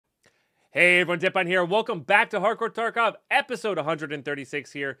Hey everyone, Deadpine here. Welcome back to Hardcore Tarkov, episode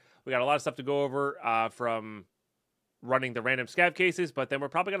 136 here. We got a lot of stuff to go over from running the random scav cases, but then we're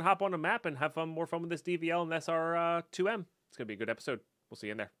probably going to hop on a map and have more fun with this DVL and SR2M. It's going to be a good episode. We'll see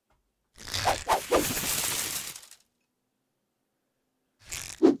you in there.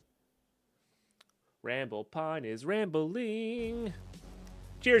 Ramble Pine is rambling.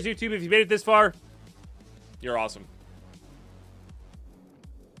 Cheers, YouTube. If you made it this far, you're awesome.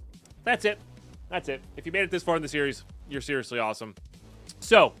 That's it. That's it. If you made it this far in the series, you're seriously awesome.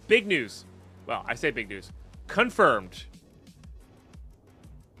 So, big news. Well, I say big news. Confirmed.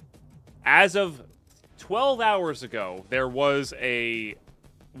 As of 12 hours ago, there was an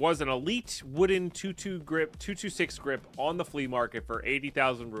elite wooden 226 grip on the flea market for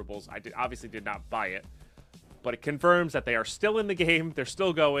 80,000 rubles. I obviously did not buy it, but it confirms that they are still in the game. They're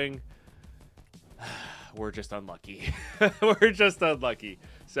still going. We're just unlucky. We're just unlucky.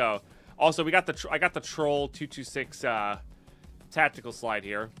 So, also I got the Troll 226 tactical slide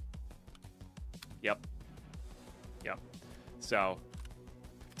here. Yep. So,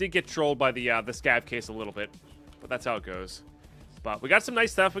 did get trolled by the scav case a little bit, but that's how it goes. But we got some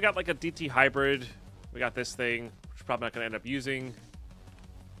nice stuff. We got like a DT hybrid. We got this thing, which we're probably not going to end up using.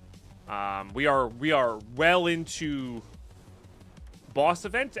 We are well into boss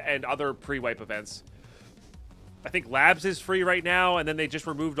event and other pre-wipe events. I think Labs is free right now, and then they just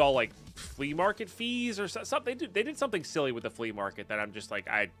removed all like flea market fees or something. They did something silly with the flea market that I'm just like,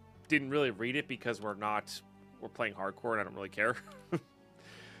 I didn't really read it because we're playing hardcore and I don't really care.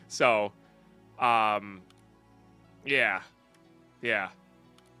 So, yeah.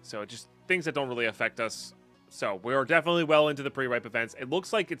 So just things that don't really affect us. So we're definitely well into the pre-wipe events. It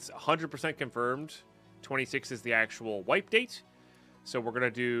looks like it's 100% confirmed. 26 is the actual wipe date. So we're gonna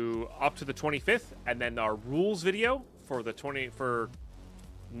do up to the 25th, and then our rules video for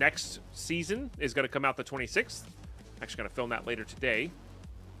next season is gonna come out the 26th. Actually, gonna film that later today.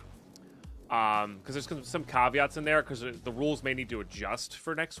 Because there's some caveats in there, because the rules may need to adjust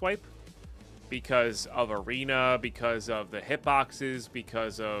for next wipe because of arena, because of the hitboxes,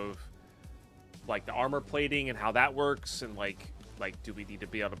 because of like the armor plating and how that works, and like do we need to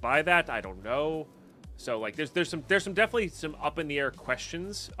be able to buy that? I don't know. So like there's definitely some up in the air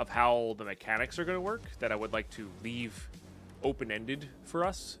questions of how the mechanics are going to work that I would like to leave open-ended for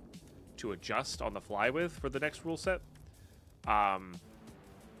us to adjust on the fly with for the next rule set. So I'm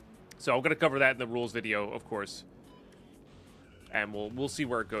going to cover that in the rules video, of course, and we'll see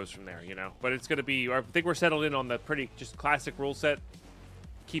where it goes from there, you know. But it's going to be, I think we're settled in on the pretty just classic rule set.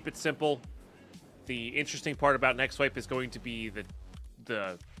 Keep it simple. The interesting part about next wipe is going to be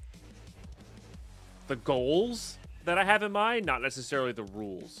the goals that I have in mind, not necessarily the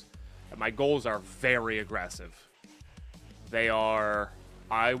rules. And my goals are very aggressive. They are,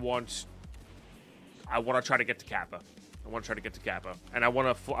 I want to try to get to Kappa. And I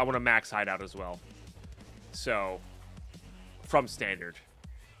want to max hideout as well. So, from standard,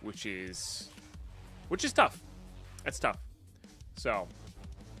 which is tough. That's tough. So,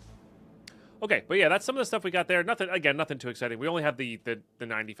 okay, but yeah, that's some of the stuff we got there. Nothing too exciting. We only have the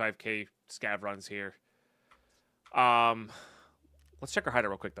 95k scav runs here. Let's check our hideout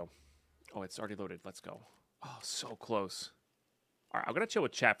real quick though. Oh, it's already loaded. Let's go. Oh, so close. All right, I'm gonna chill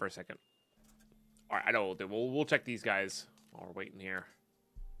with chat for a second. All right, I know what we'll do. We'll check these guys while we're waiting here.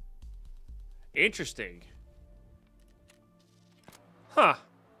 Interesting. Huh.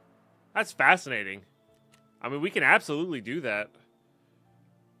 That's fascinating. I mean, we can absolutely do that.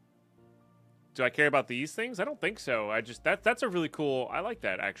 Do I care about these things? I don't think so. That's a really cool. I like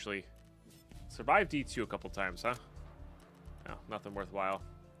that actually. Survived D2 a couple times, huh? No, nothing worthwhile.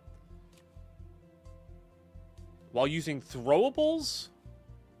 While using throwables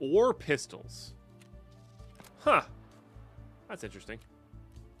or pistols. Huh. That's interesting.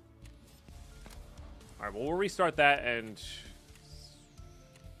 Alright, well, we'll restart that, and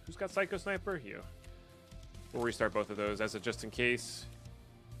who's got Psycho Sniper? You. We'll restart both of those as a just in case.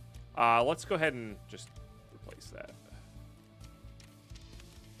 Let's go ahead and just replace that.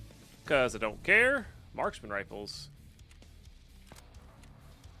 Because I don't care. Marksman rifles.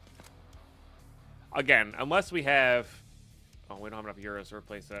 Again, unless we have... Oh, we don't have enough euros to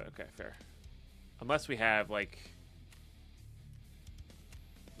replace that. Okay, fair. Unless we have, like...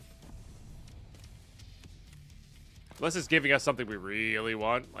 Unless it's giving us something we really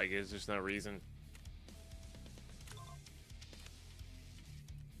want. Like, there's just no reason.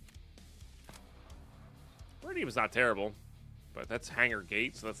 Red was not terrible. But that's hangar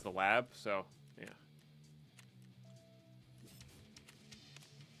gate, so that's the lab, so, yeah.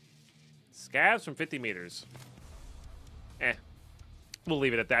 Scavs from 50 meters. Eh. We'll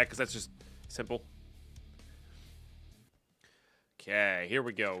leave it at that because that's just simple. Okay, here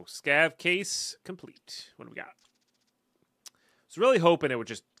we go. Scav case complete. What do we got? I was really hoping it would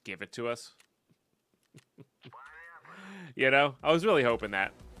just give it to us. You know, I was really hoping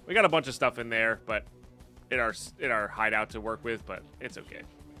that. We got a bunch of stuff in there, but in our hideout to work with, but it's okay.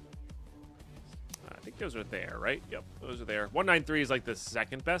 I think those are there, right? Yep, those are there. 193 is like the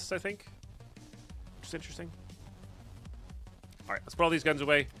second best, I think. Which is interesting. All right, let's put all these guns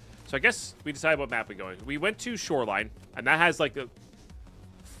away. So I guess we decided what map we're going. We went to Shoreline, and that has like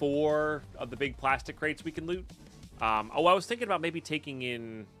 4 of the big plastic crates we can loot. I was thinking about maybe taking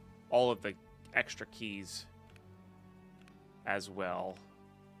in all of the extra keys as well.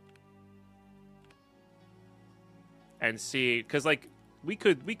 And see, because like we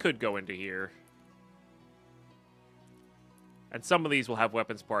could go into here. And some of these will have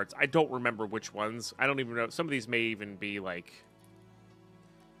weapons parts. I don't remember which ones. I don't even know. Some of these may even be like...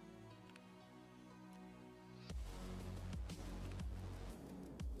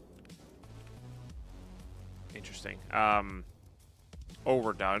 Interesting.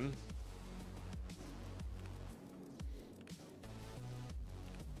 Overdone.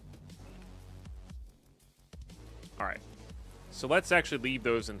 All right. So let's actually leave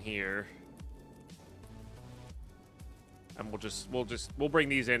those in here. And we'll bring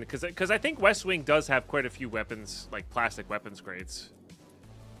these in because I think West Wing does have quite a few weapons, like plastic weapons crates.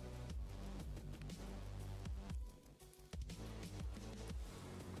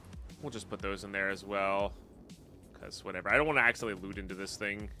 We'll just put those in there as well. Because whatever. I don't want to accidentally loot into this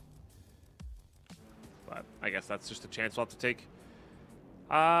thing. But I guess that's just a chance we'll have to take.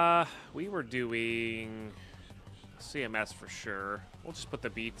 We were doing CMS for sure. We'll just put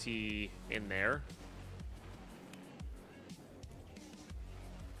the BT in there.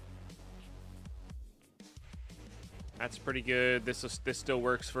 That's pretty good. This still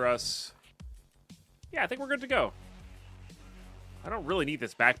works for us. Yeah, I think we're good to go. I don't really need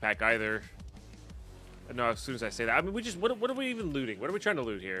this backpack either. No, as soon as I say that, I mean, what are we even looting? What are we trying to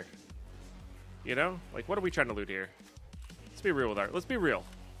loot here? You know, like what are we trying to loot here? Let's be real with let's be real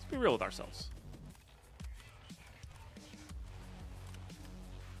with ourselves.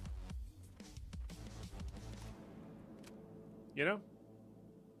 You know?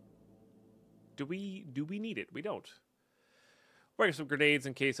 Do we need it? We don't. We're getting some grenades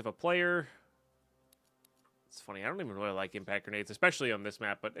in case of a player. It's funny, I don't even really like impact grenades, especially on this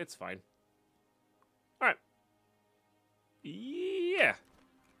map, but it's fine. Alright. Yeah.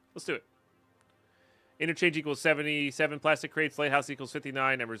 Let's do it. Interchange equals 77 plastic crates, Lighthouse equals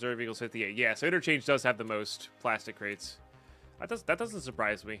 59, and Reserve equals 58. Yeah, so Interchange does have the most plastic crates. That doesn't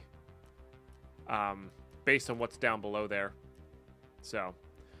surprise me. Based on what's down below there. So,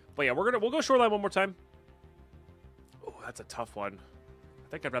 but yeah, we'll go Shoreline one more time. Oh, that's a tough one. I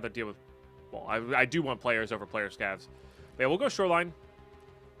think I'd rather deal with... Well, I do want players over player scavs. But yeah, we'll go Shoreline.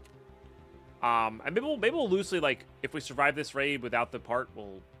 And maybe we'll loosely, like, if we survive this raid without the part,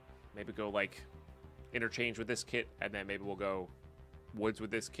 we'll maybe go, like, interchange with this kit, and then maybe we'll go woods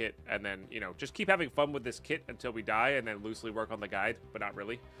with this kit, and then, you know, just keep having fun with this kit until we die, and then loosely work on the guide, but not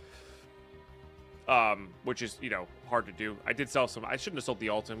really. Which is, you know, hard to do. I did sell some... I shouldn't have sold the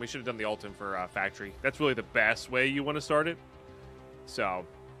Alton. We should have done the Alton for Factory. That's really the best way you want to start it. So,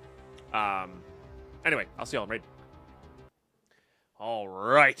 anyway, I'll see y'all in raid. All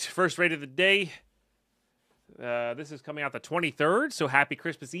right, first raid of the day. This is coming out the 23rd, so happy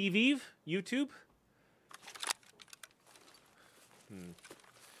Christmas Eve, YouTube. I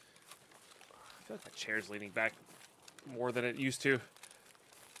feel like my chair's leaning back more than it used to.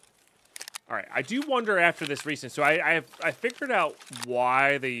 All right, I do wonder after this recent... So I figured out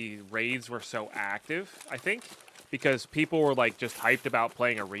why the raids were so active, I think. Because people were, like, just hyped about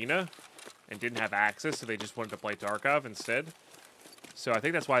playing Arena and didn't have access, so they just wanted to play Tarkov instead. So I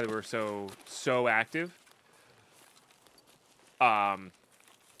think that's why they were so active. And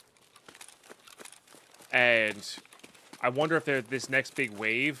I wonder if this next big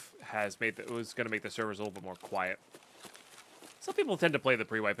wave was going to make the servers a little bit more quiet. Some people tend to play the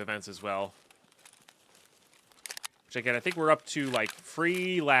pre-wipe events as well. Which, again, I think we're up to, like,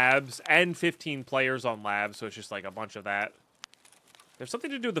 free labs and 15 players on labs, so it's just, like, a bunch of that. There's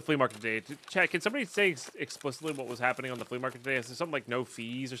something to do with the flea market today. Chat, can somebody say explicitly what was happening on the flea market today? Is there something like no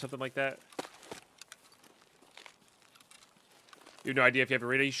fees or something like that? You have no idea if you have a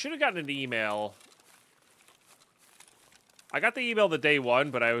reader. You should have gotten an email. I got the email the day one,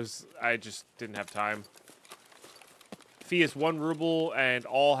 but I just didn't have time. Fee is 1 ruble, and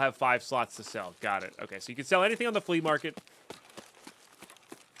all have 5 slots to sell. Got it. Okay, so you can sell anything on the flea market.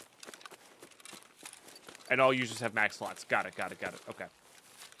 And all users have max slots. Got it. Okay.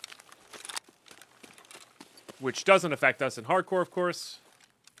 Which doesn't affect us in hardcore, of course.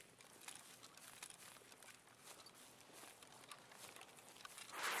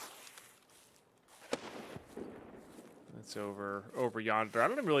 That's over yonder. I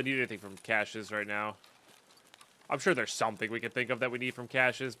don't really need anything from caches right now. I'm sure there's something we can think of that we need from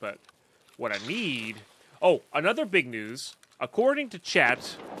caches, but what I need... Oh, another big news. According to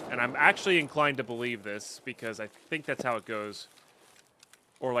chat, and I'm actually inclined to believe this because I think that's how it goes,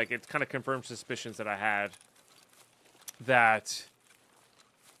 or like it kind of confirms suspicions that I had, that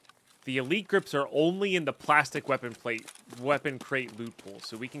the elite grips are only in the plastic weapon crate loot pool,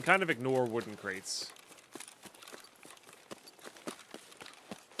 so we can kind of ignore wooden crates.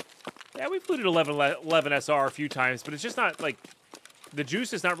 Yeah, we've looted 11 SR a few times, but it's just not, like, the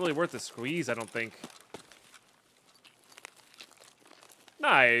juice is not really worth the squeeze, I don't think.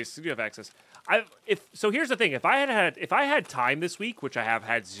 Nice, you do have access. So here's the thing: if I had time this week, which I have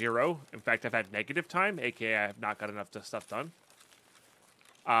had 0, in fact I've had negative time, aka I have not got enough stuff done.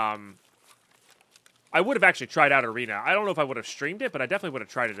 I would have actually tried out Arena. I don't know if I would have streamed it, but I definitely would have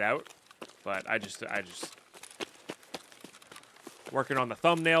tried it out. But I just working on the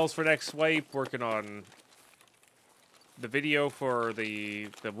thumbnails for next wipe, working on the video for the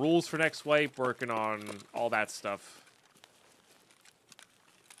rules for next wipe, working on all that stuff.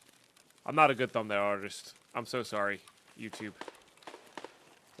 I'm not a good thumbnail artist. I'm so sorry, YouTube.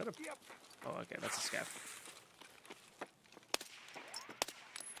 Is that a... Yep. Oh, okay, that's a scav.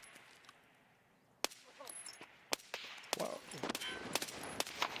 Whoa.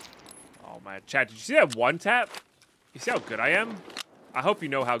 Oh, my chat, did you see that one tap? You see how good I am? I hope you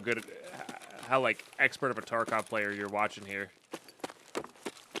know how good, how, like, expert of a Tarkov player you're watching here.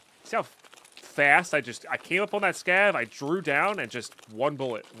 See how fast I came up on that scav, I drew down, and just one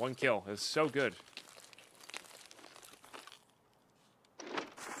bullet, one kill. It was so good.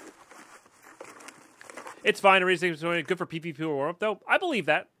 It's fine. Everything's good for PvP or warm up, though. I believe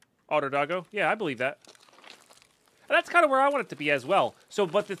that. Autodoggo. Yeah, I believe that. And that's kind of where I want it to be as well. So,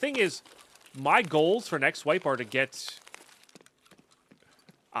 but the thing is, my goals for next wipe are to get,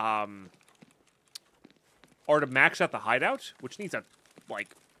 are to max out the hideout, which needs a,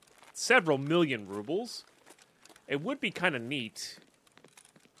 like, several million rubles. It would be kind of neat.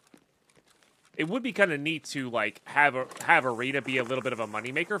 It would be kind of neat to, like, have Arena be a little bit of a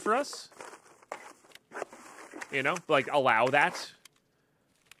moneymaker for us. You know? Like, allow that.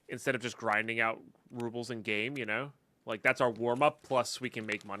 Instead of just grinding out rubles in game, you know? Like, that's our warm-up, plus we can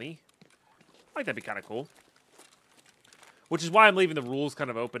make money. I think that'd be kind of cool. Which is why I'm leaving the rules kind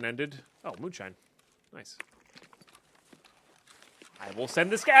of open-ended. Oh, moonshine. Nice. I will send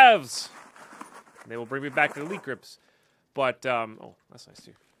the scavs. They will bring me back to elite grips. But, oh, that's nice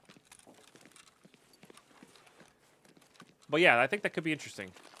too. But yeah, I think that could be interesting.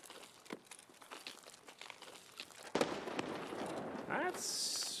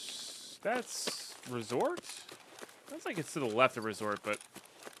 That's resort? Sounds like it's to the left of resort, but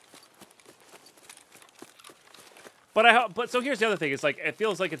so here's the other thing. It's like, it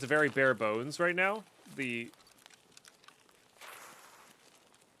feels like it's very bare bones right now. I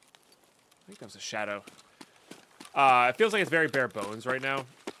think that was a shadow. It feels like it's very bare bones right now.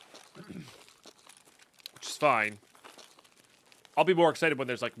 Which is fine. I'll be more excited when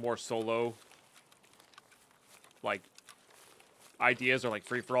there's, like, more solo, like, ideas or, like,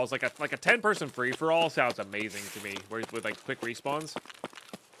 free-for-alls. Like a 10-person free-for-all sounds amazing to me, with, like, quick respawns.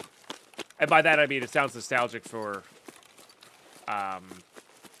 And by that, I mean it sounds nostalgic for,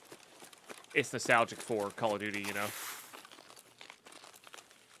 it's nostalgic for Call of Duty, you know?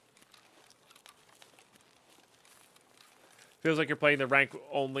 Feels like you're playing the rank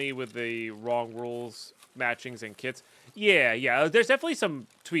only with the wrong rules, matchings, and kits. Yeah. There's definitely some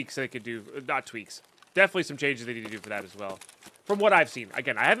tweaks they could do. Not tweaks. Definitely some changes they need to do for that as well. From what I've seen.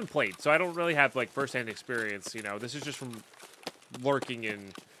 Again, I haven't played, so I don't really have, like, first-hand experience, you know. This is just from lurking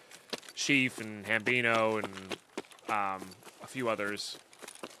in Chief and Hambino and a few others.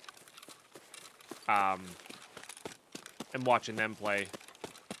 And watching them play.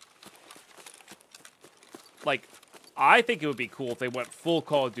 Like, I think it would be cool if they went full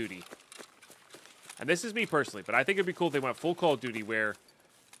Call of Duty. And this is me personally, but I think it would be cool if they went full Call of Duty where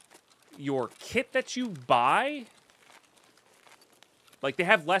your kit that you buy, like, they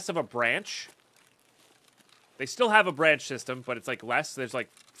have less of a branch. They still have a branch system, but it's, like, less. There's, like,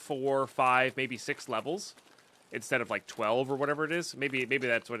 4, 5, maybe 6 levels instead of, like, 12 or whatever it is. Maybe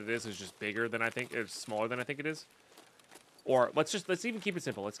that's what it is. It's just bigger than I think. It's smaller than I think it is. Or let's even keep it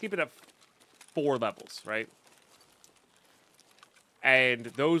simple. Let's keep it at 4 levels, right? And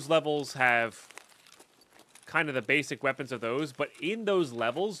those levels have kind of the basic weapons of those, but in those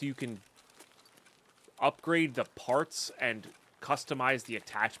levels, you can upgrade the parts and customize the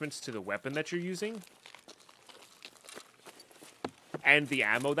attachments to the weapon that you're using. And the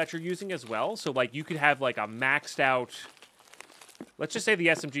ammo that you're using as well. So, like, you could have, like, a maxed out... Let's just say the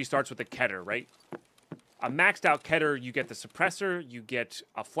SMG starts with a Keter, right? A maxed out Keter, you get the suppressor, you get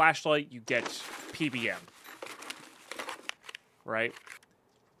a flashlight, you get PBM. Right?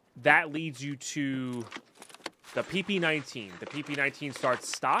 That leads you to the PP-19. The PP-19 starts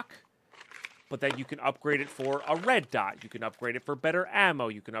stock, but then you can upgrade it for a red dot. You can upgrade it for better ammo.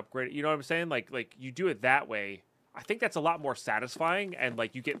 You can upgrade it, you know what I'm saying? Like you do it that way. I think that's a lot more satisfying, and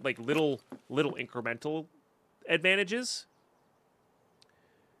like you get like little incremental advantages.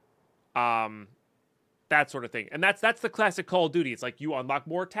 That sort of thing. And that's the classic Call of Duty. It's like you unlock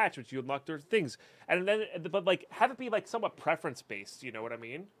more attachments, you unlock their things. And then but like have it be like somewhat preference based, you know what I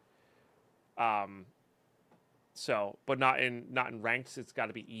mean? So, but not in ranked, it's got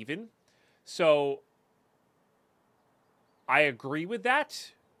to be even. So I agree with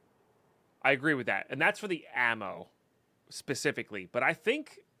that. And that's for the ammo specifically. But I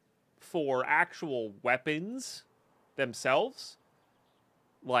think for actual weapons themselves,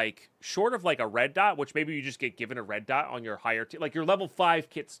 like short of like a red dot, which maybe you just get given a red dot on your higher tier, like your level 5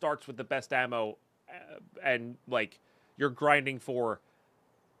 kit starts with the best ammo, and like you're grinding for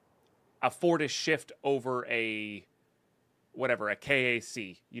a Fortis shift over a whatever, a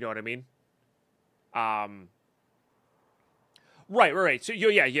KAC, you know what I mean? Right. So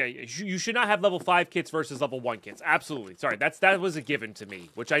you should not have level 5 kits versus level 1 kits. Absolutely. Sorry, that was a given to me,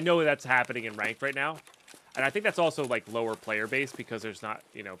 which I know that's happening in ranked right now. And I think that's also like lower player base because there's not,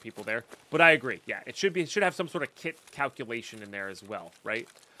 you know, people there. But I agree. Yeah, it should have some sort of kit calculation in there as well, right?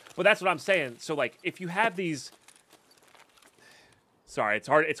 But that's what I'm saying. So like if you have these, sorry,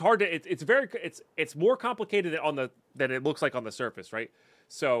 it's more complicated than it looks like on the surface, right?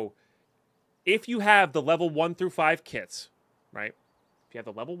 So if you have the level 1 through 5 kits, right? If you have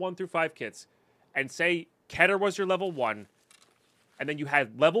the level 1 through 5 kits, and say Keter was your level 1, and then you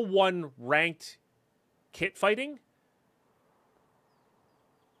had level 1 ranked kit fighting,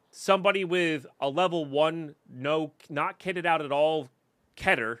 somebody with a level 1, not kitted out at all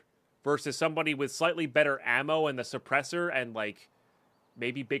Keter, versus somebody with slightly better ammo and the suppressor and like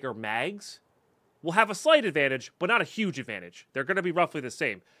maybe bigger mags, will have a slight advantage, but not a huge advantage. They're going to be roughly the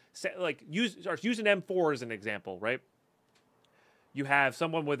same. Like use an M4 as an example, right? You have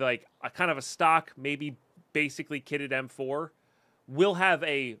someone with like a kind of a stock, maybe basically kitted M4, will have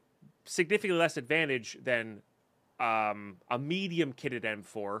a significantly less advantage than a medium kitted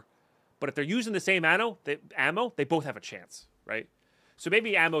M4. But if they're using the same ammo, they both have a chance, right? So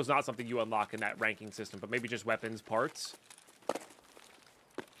maybe ammo is not something you unlock in that ranking system, but maybe just weapons, parts.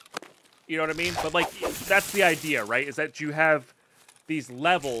 You know what I mean? But like that's the idea, right? Is that you have these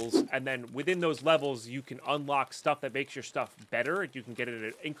levels, and then within those levels you can unlock stuff that makes your stuff better. You can get it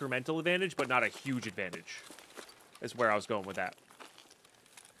at an incremental advantage, but not a huge advantage. Is where I was going with that.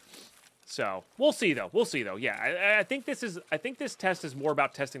 So we'll see though. Yeah, I think this test is more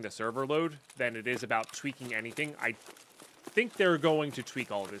about testing the server load than it is about tweaking anything. I think they're going to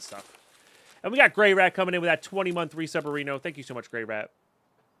tweak all of this stuff. And we got Grey Rat coming in with that 20-month resub Reno. Thank you so much, Grey Rat.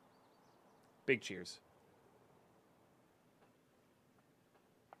 Big cheers.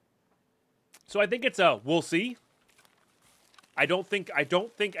 So I think it's we'll see. I think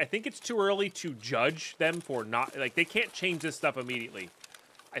it's too early to judge them for not, like, they can't change this stuff immediately.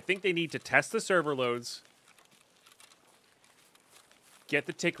 I think they need to test the server loads, get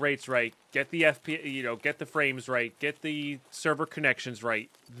the tick rates right, get the get the frames right, get the server connections right,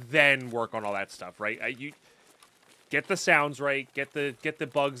 then work on all that stuff, right? You get the sounds right, get the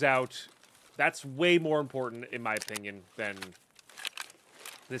bugs out. That's way more important, in my opinion, than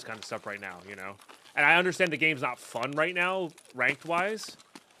this kind of stuff right now, you know? And I understand the game's not fun right now, ranked-wise,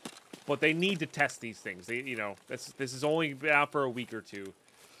 but they need to test these things. This has only been out for a week or two.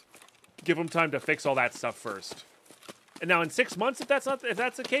 Give them time to fix all that stuff first. And now in 6 months, if that's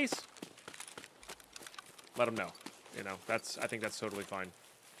the case, let them know. You know, I think that's totally fine.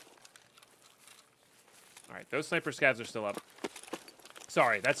 All right, those sniper scavs are still up.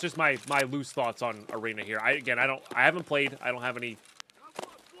 Sorry, that's just my loose thoughts on Arena here. I haven't played. I don't have any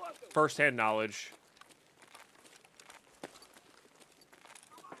first-hand knowledge.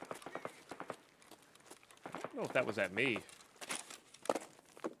 I don't know if that was at me.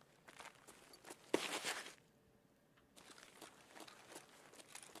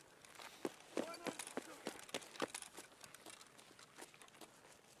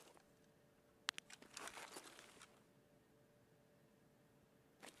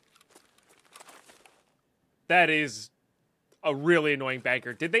 That is a really annoying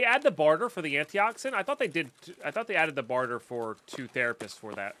banker. Did they add the barter for the antioxidant? I thought they did. I thought they added the barter for 2 therapists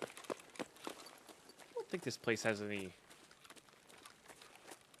for that. I don't think this place has any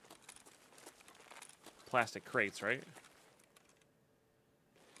plastic crates, right?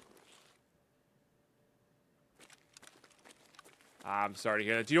 I'm sorry to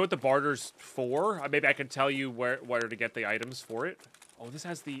hear that. Do you know what the barter's for? Maybe I can tell you where to get the items for it. Oh, this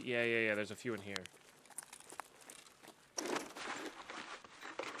has the... Yeah. There's a few in here.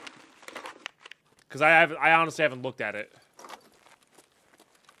 Because I honestly haven't looked at it.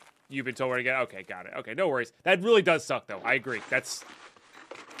 You've been told where to get it? Okay, got it. Okay, no worries. That really does suck, though. I agree.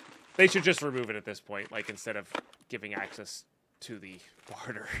 They should just remove it at this point, like, instead of giving access to the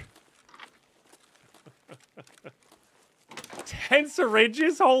barter. 10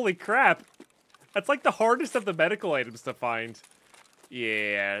 syringes? Holy crap. That's like the hardest of the medical items to find.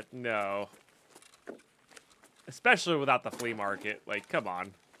 Yeah, no. Especially without the flea market. Like, come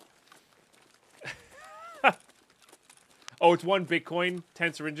on. Oh, it's 1 Bitcoin,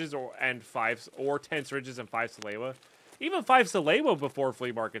 10 syringes, or 10 syringes and 5 Salewa. Even 5 Salewa before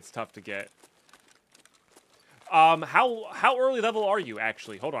flea market's tough to get. How early level are you,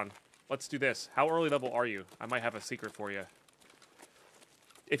 actually? Hold on. Let's do this. How early level are you? I might have a secret for you.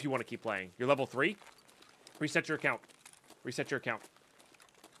 If you want to keep playing. You're level 3? Reset your account. Reset your account.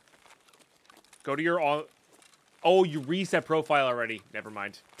 Go to your... Oh, you reset profile already. Never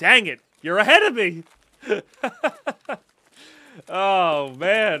mind. Dang it. You're ahead of me. Oh,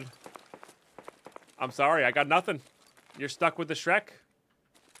 man. I'm sorry. I got nothing. You're stuck with the Shrek.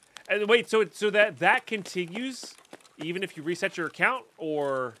 And wait, so that continues even if you reset your account,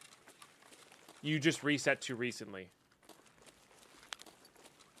 or you just reset too recently?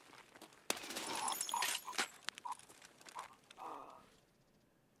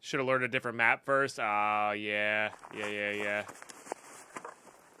 Should have learned a different map first. Oh, yeah. Yeah.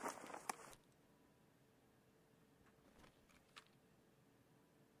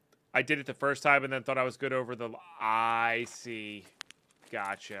 I did it the first time and then thought I was good over the... I see.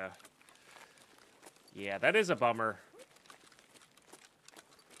 Gotcha. Yeah, that is a bummer.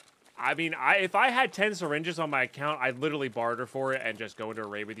 I mean, if I had 10 syringes on my account, I'd literally barter for it and just go into a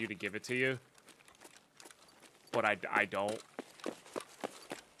raid with you to give it to you. But I don't.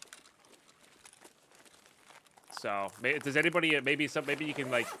 So, does anybody... Maybe you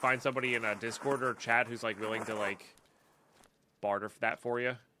can, like, find somebody in a Discord or chat who's, like, willing to, like, barter that for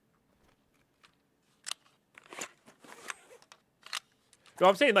you. No,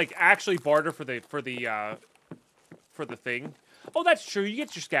 I'm saying, like, actually barter for the thing. Oh, that's true. You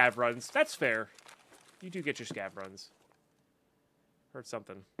get your scav runs. That's fair. You do get your scav runs. Heard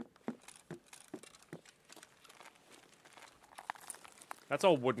something. That's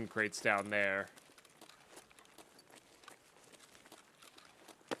all wooden crates down there.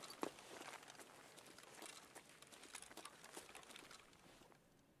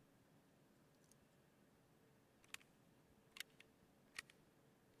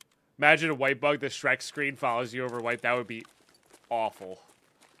 Imagine a white bug, the Shrek screen follows you over white. That would be awful.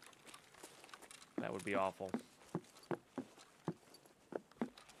 That would be awful.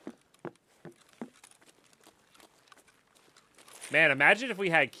 Man, imagine if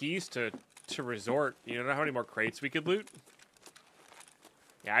we had keys to resort. You know how many more crates we could loot?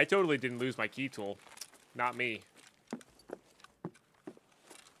 Yeah, I totally didn't lose my key tool. Not me.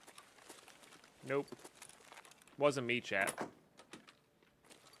 Nope. Wasn't me, chat.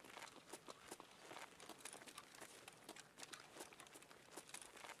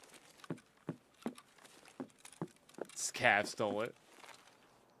 Scav stole it.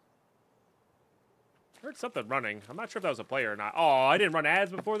 Heard something running. I'm not sure if that was a player or not. Oh, I didn't run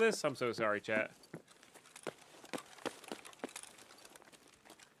ads before this? I'm so sorry, chat.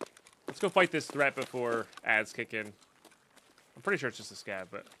 Let's go fight this threat before ads kick in. I'm pretty sure it's just a scav,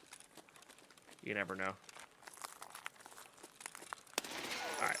 but you never know.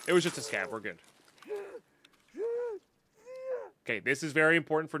 Alright, it was just a scav. We're good. Okay, this is very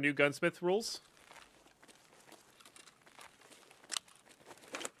important for new gunsmith rules.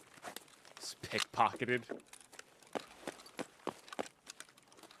 Pickpocketed.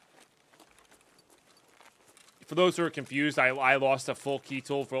 For those who are confused, I lost a full key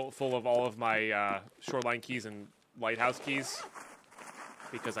tool full of all of my shoreline keys and lighthouse keys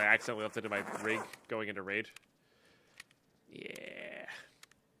because I accidentally left it in my rig going into raid. Yeah,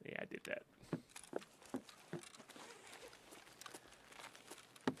 I did that.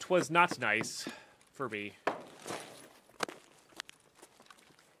 'Twas not nice for me.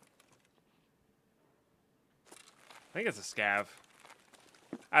 I think it's a scav.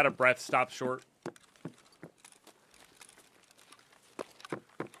 Out of breath, stop short.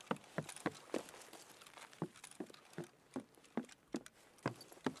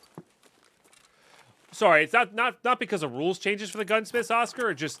 Sorry, it's not because of rules changes for the gunsmiths, Oscar.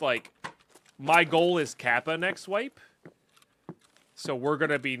 It's just like my goal is Kappa next wipe, so we're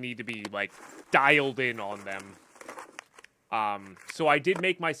gonna need to be like dialed in on them. So I did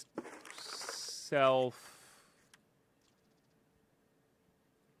make myself.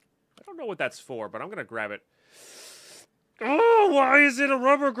 I don't know what that's for, but I'm gonna grab it. Oh, why is it a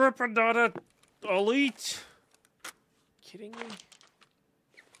rubber grip and not a elite? Kidding me?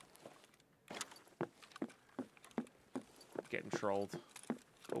 Getting trolled.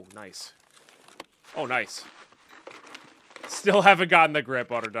 Oh, nice. Oh, nice. Still haven't gotten the grip,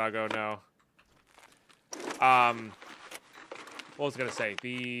 Doggo. No. What was I gonna say?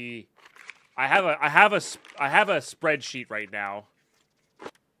 I have a spreadsheet right now.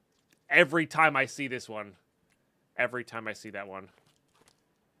 Every time I see this one, every time I see that one.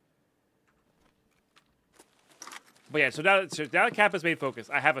 But yeah, so now that Kappa's main focus,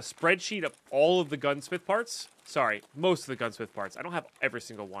 I have a spreadsheet of all of the gunsmith parts. Sorry, most of the gunsmith parts. I don't have every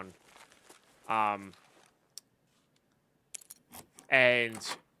single one. And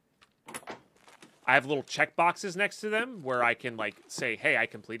I have little check boxes next to them where I can like say, "Hey, I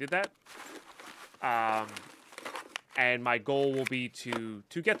completed that." And my goal will be to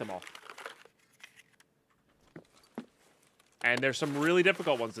get them all. And there's some really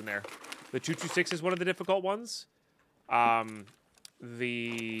difficult ones in there. The 226 is one of the difficult ones. I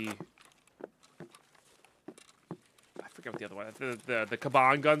forget what the other one. The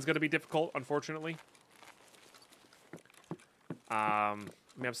Kaban gun's gonna be difficult, unfortunately. I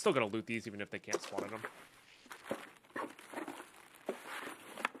mean, I'm still gonna loot these even if they can't spawn in them.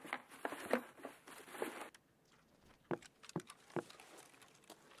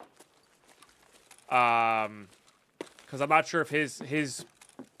 Because I'm not sure if his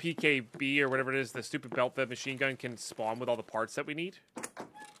PKB or whatever it is, the stupid belt-fed machine gun, can spawn with all the parts that we need.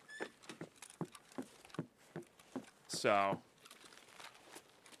 So,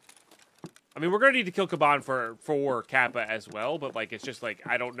 I mean, we're gonna need to kill Kaban for Kappa as well, but like, it's just like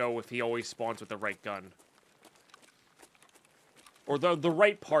I don't know if he always spawns with the right gun or the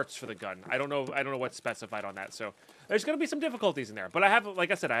right parts for the gun. I don't know what's specified on that. So there's gonna be some difficulties in there, but I have,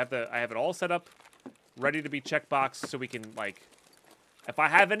 like I said, I have it all set up, ready to be checkboxed, so we can like. If I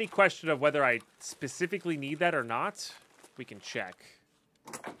have any question of whether I specifically need that or not, we can check.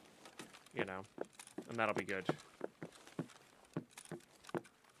 You know, and that'll be good.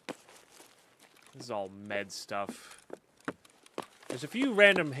 This is all med stuff. There's a few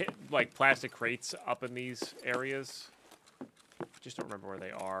random like plastic crates up in these areas. Just don't remember where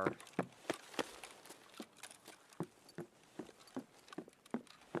they are.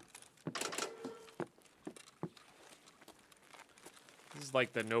 This is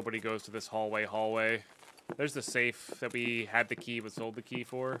like the nobody goes to this hallway. There's the safe that we had the key but sold the key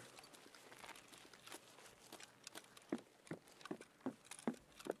for.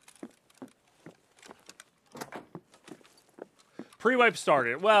 Pre-wipe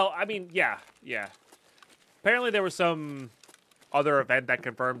started. Well, I mean, yeah. Apparently there was some other event that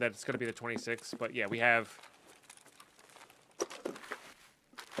confirmed that it's going to be the 26th, but yeah, we have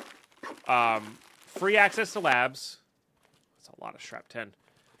free access to labs. That's a lot of Strap 10.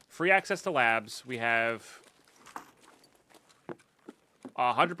 Free access to labs. We have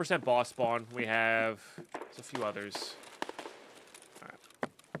 100% boss spawn. We have a few others.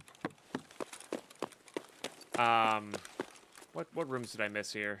 All right. What rooms did I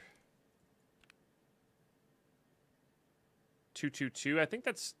miss here? 222. I think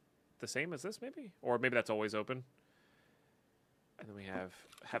that's the same as this, maybe? Or maybe that's always open. And then we have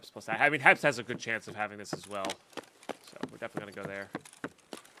Heps plus that. I mean, Heps has a good chance of having this as well. So we're definitely going to go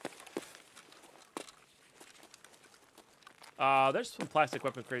there. There's some plastic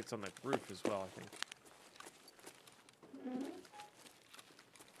weapon crates on the roof as well, I think.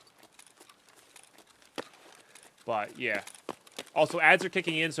 But, yeah. Also, ads are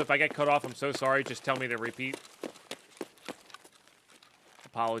kicking in, so if I get cut off, I'm so sorry. Just tell me to repeat.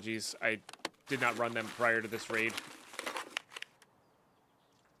 Apologies. I did not run them prior to this raid.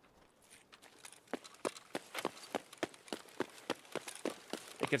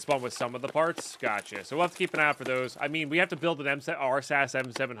 It can spawn with some of the parts. Gotcha. So we'll have to keep an eye out for those. I mean, we have to build an RSAS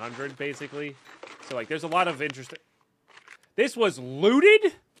M700, basically. So, like, there's a lot of interest. This was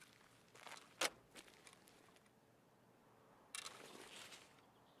looted?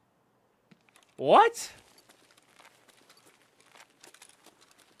 What?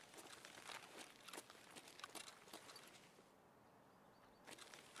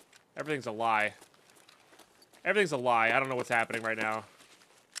 Everything's a lie. Everything's a lie. I don't know what's happening right now.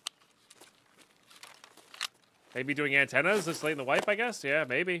 Maybe doing antennas this late in the wipe, I guess? Yeah,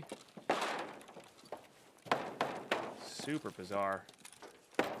 maybe. super bizarre.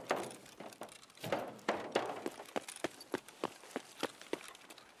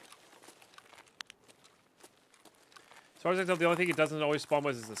 As far as I tell, the only thing it doesn't always spawn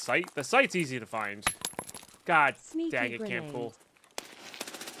with is the site. The site's easy to find. God Sneaky dang it, grenade. Camp Cool.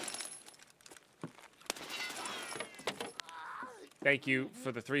 Thank you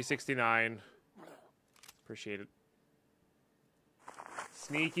for the 369. Appreciate it.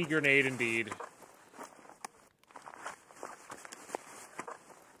 Sneaky grenade indeed.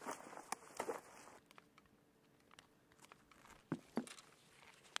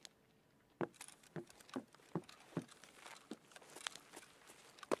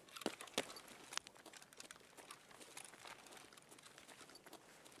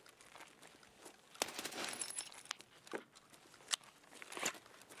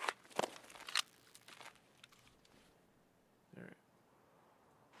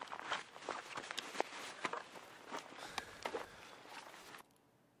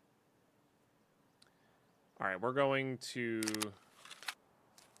 All right, we're going to...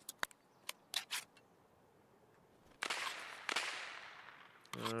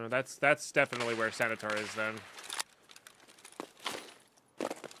 that's definitely where Sanitar is then.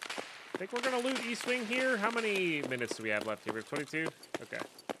 I think we're gonna loot East Wing here. How many minutes do we have left here? We have 22? Okay.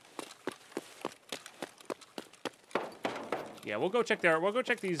 Yeah, we'll go check there. We'll go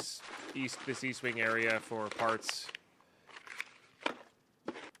check this East Wing area for parts.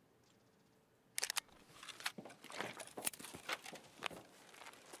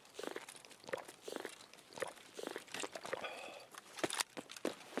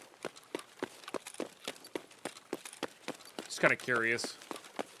 Kind of curious.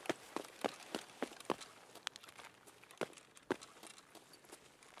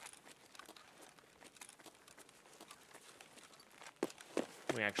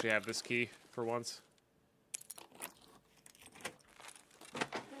 We actually have this key for once.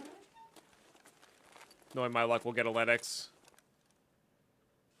 Knowing my luck, we'll get a LEDX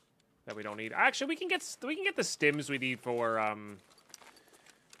that we don't need. Actually, we can get the stims we need for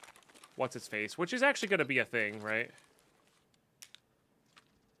what's its face, which is actually going to be a thing, right?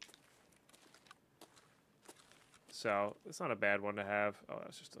 So, it's not a bad one to have. Oh,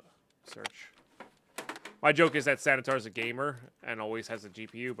 that's just a search. My joke is that Sanitar's a gamer and always has a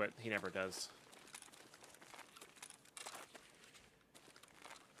GPU, but he never does.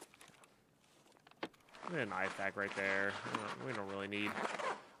 And an IFAC right there. We don't really need...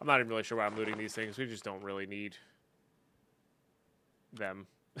 I'm not even really sure why I'm looting these things. We just don't really need them.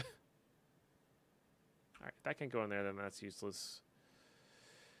 Alright, that can go in there, then that's useless.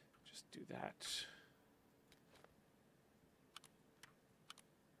 Just do that.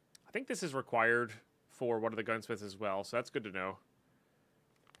 I think this is required for one of the gunsmiths as well, so that's good to know.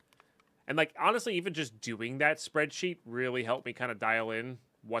 And, like, honestly, even just doing that spreadsheet really helped me kind of dial in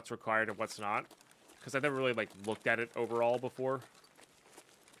what's required and what's not. Because I never really, like, looked at it overall before.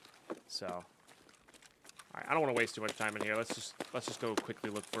 So. Alright, I don't want to waste too much time in here. Let's just go quickly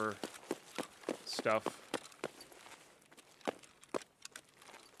look for stuff.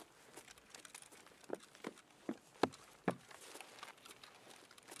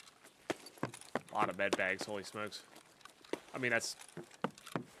 A lot of med bags, holy smokes. I mean, that's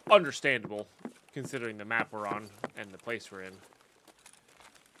understandable, considering the map we're on and the place we're in.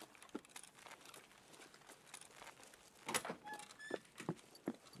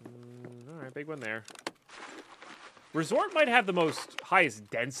 Alright, big one there. Resort might have the highest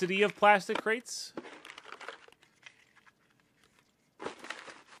density of plastic crates.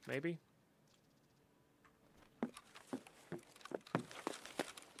 Maybe.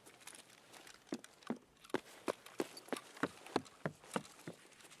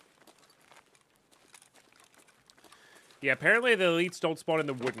 Yeah, apparently the elites don't spawn in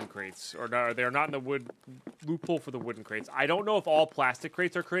the wooden crates, or no, they're not in the wood loophole for the wooden crates. I don't know if all plastic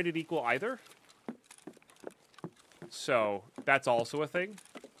crates are created equal either. So, that's also a thing.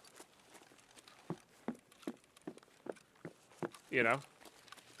 You know?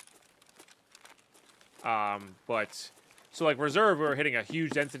 So like reserve, we're hitting a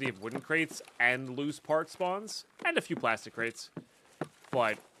huge density of wooden crates and loose part spawns, and a few plastic crates.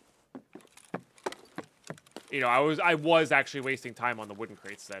 But... you know, I was actually wasting time on the wooden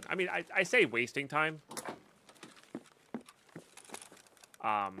crates then. I mean, I say wasting time.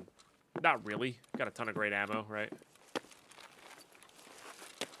 Not really. Got a ton of great ammo, right?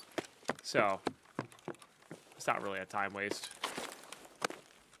 So, it's not really a time waste.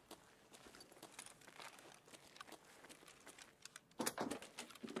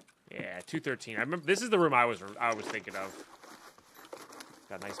 Yeah, 213. I remember this is the room I was thinking of.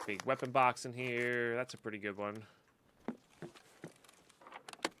 Got a nice big weapon box in here. That's a pretty good one.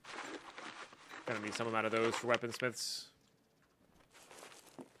 Gonna need some amount of those for weaponsmiths.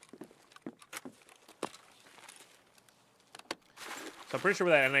 So I'm pretty sure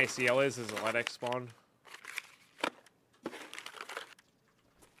where that NACL is a LEDX spawn.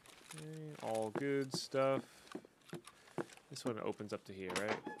 Okay, all good stuff. This one opens up to here,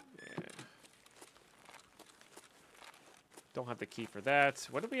 right? Yeah. Don't have the key for that.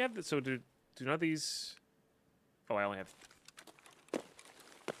 What do we have? So do none of these... Oh, I only have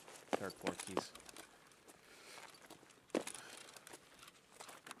third floor keys.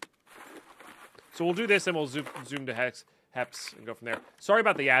 So we'll do this and we'll zoom to Heps and go from there. Sorry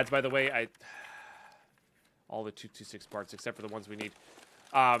about the ads, by the way. All the 226 parts except for the ones we need.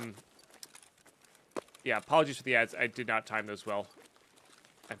 Yeah, apologies for the ads. I did not time those well.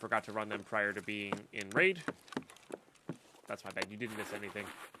 I forgot to run them prior to being in raid. That's my bad. You didn't miss anything.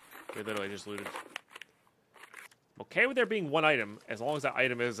 We literally just looted. I'm okay with there being one item, as long as that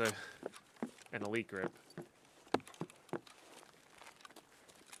item is an elite grip. Okay.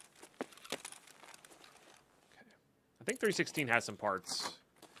 I think 316 has some parts.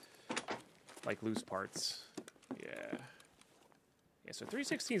 Like loose parts. Yeah. Yeah, so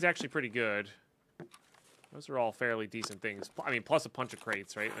 316 is actually pretty good. Those are all fairly decent things. I mean, plus a bunch of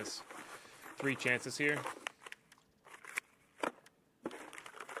crates, right? There's 3 chances here.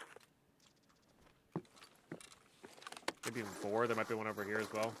 Maybe even 4. There might be one over here as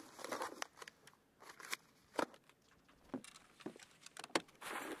well.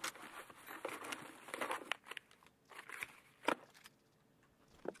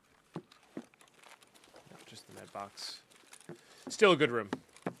 No, just the med box. Still a good room.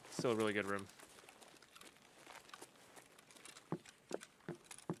 Still a really good room.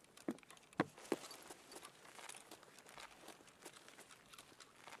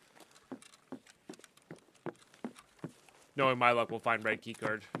 Knowing my luck, we'll find red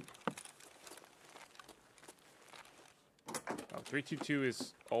keycard. Oh, 322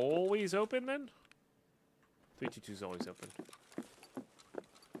 is always open then? 322 is always open.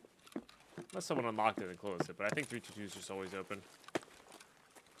 Unless someone unlocked it and closed it, but I think 322 is just always open.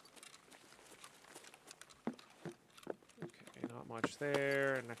 Okay, not much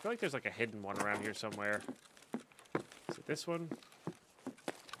there. And I feel like there's like a hidden one around here somewhere. Is it this one?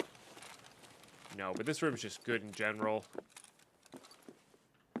 No, but this room's just good in general.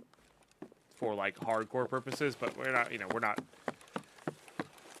 For like hardcore purposes, but we're not, we're not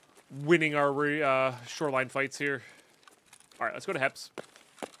winning our shoreline fights here. All right, let's go to Heps.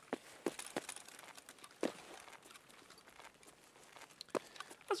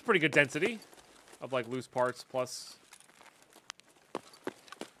 That's a pretty good density of like loose parts plus.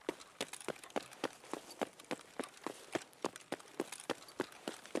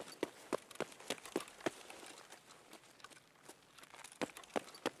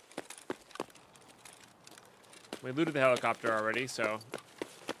 We looted the helicopter already, so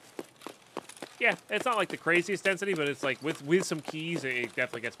yeah, it's not like the craziest density, but it's like with some keys, it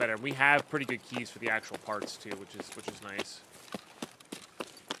definitely gets better. We have pretty good keys for the actual parts too, which is nice.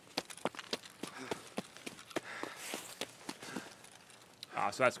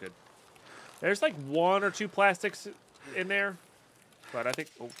 So that's good. There's like 1 or 2 plastics in there, but I think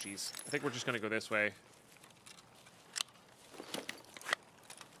I think we're just gonna go this way.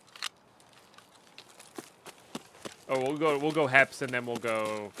 Oh, we'll go Heps, and then we'll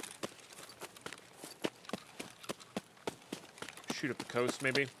go shoot up the coast,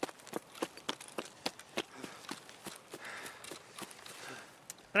 maybe.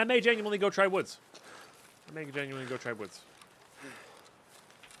 And I may genuinely go try woods.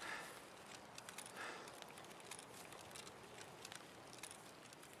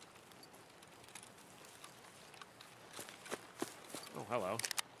 Oh, hello.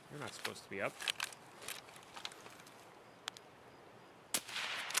 You're not supposed to be up.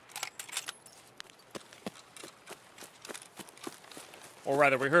 Or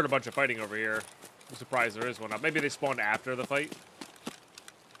rather, we heard a bunch of fighting over here. I'm surprised there is one up. Maybe they spawned after the fight.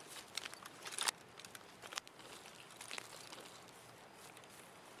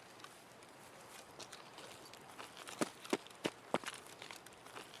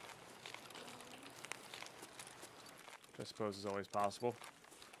 Which I suppose is always possible.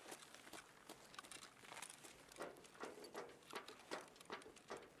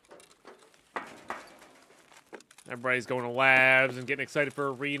 Everybody's going to labs and getting excited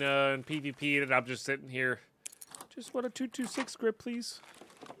for arena and PvP, and I'm just sitting here. Just want a 226 grip, please.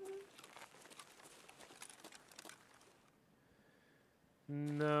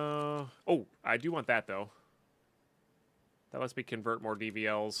 No. Oh, I do want that, though. That lets me convert more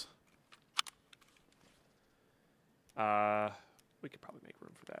DVLs. We could probably make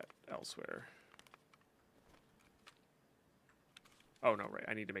room for that elsewhere. Oh, no, right.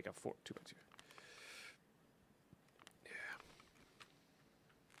 I need to make a 2x2. Yeah.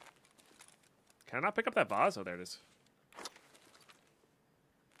 Can I not pick up that vase? Oh, there it is.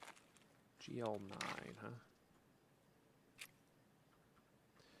 GL9, huh?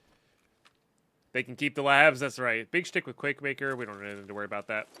 They can keep the labs, that's right. Big stick with Quakemaker. We don't really need to worry about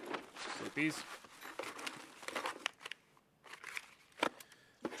that. Sleep these.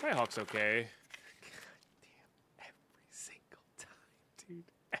 Tryhawk's okay. God damn, every single time, dude.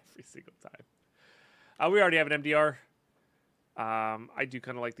 Every single time. We already have an MDR. I do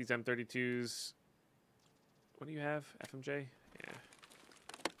kind of like these M32s. What do you have? FMJ? Yeah.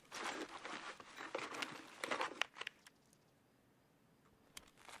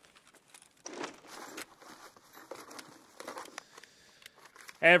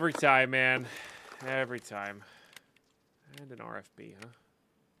 Every time, man. Every time. And an RFB, huh?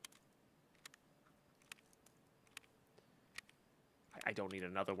 I don't need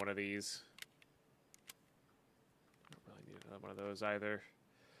another one of these. I don't really need another one of those either.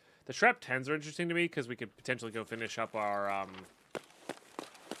 The Shrap 10s are interesting to me because we could potentially go finish up our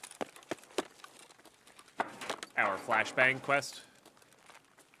flashbang quest.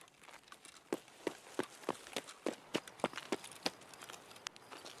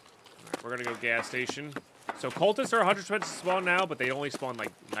 Alright, we're gonna go gas station. So cultists are 100% spawn now, but they only spawn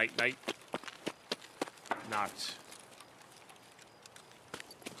like night. Not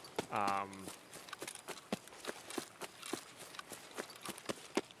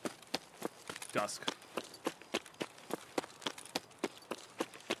dusk.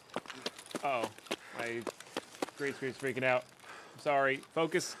 Uh oh, my green screen's freaking out. I'm sorry.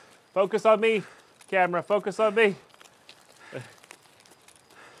 Focus on me, camera. Focus on me.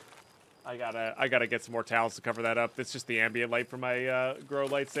 I gotta get some more towels to cover that up. It's just the ambient light from my grow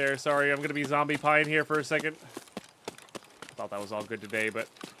lights there. Sorry, I'm gonna be zombie pieing here for a second. Thought that was all good today, but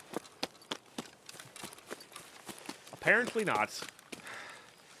apparently not.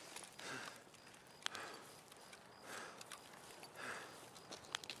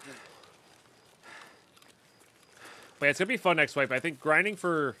 But yeah, it's gonna be fun next wipe. I think grinding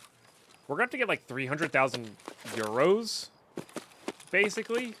for, we're gonna have to get like 300,000 euros,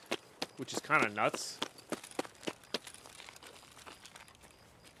 basically, which is kind of nuts.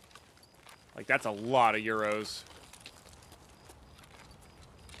 Like that's a lot of euros.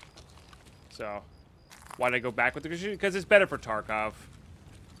 So, why did I go back with the Christian? Because it's better for Tarkov.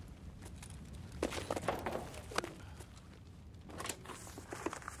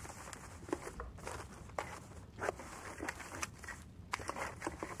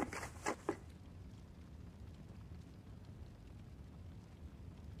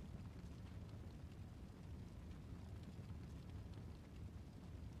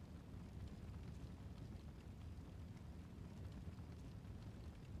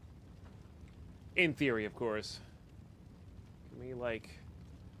 In theory, of course. Can we, like,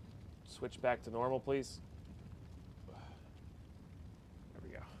 switch back to normal, please? There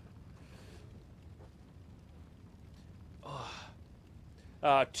we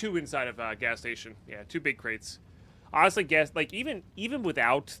go. 2 inside of gas station. Yeah, 2 big crates. Honestly, like even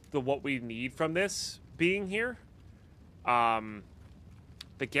without what we need from this being here, the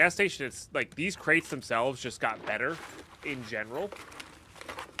gas station, it's like these crates themselves just got better in general.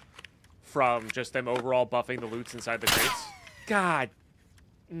 From just them overall buffing the loots inside the crates. God.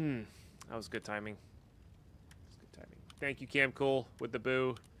 That was good timing. Thank you, Cam Cool, with the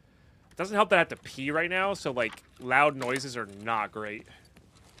boo. It doesn't help that I have to pee right now, so, like, loud noises are not great.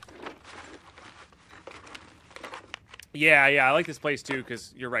 Yeah, I like this place, too,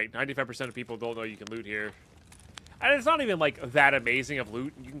 because you're right. 95% of people don't know you can loot here. And it's not even, like, that amazing of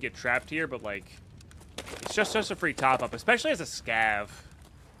loot. You can get trapped here, but, like, it's just a free top-up, especially as a scav.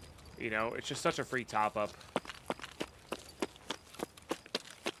 You know, it's just such a free top-up.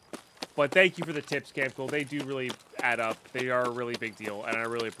 But thank you for the tips, Camcool. They do really add up. They are a really big deal, and I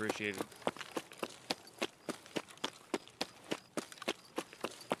really appreciate it.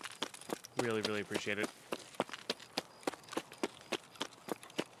 Really, really appreciate it.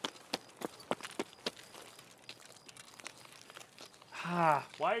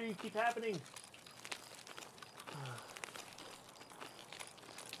 Why do you keep happening?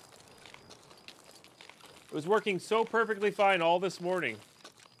 It was working so perfectly fine all this morning.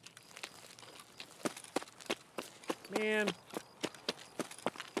 Man.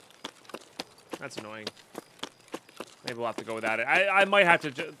 That's annoying. Maybe we'll have to go without it. I might have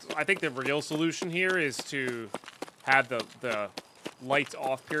to... I think the real solution here is to have the lights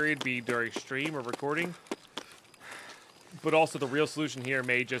off period be during stream or recording. But also the real solution here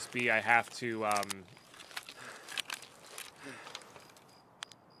may just be I have to...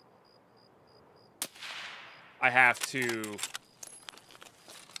 I have to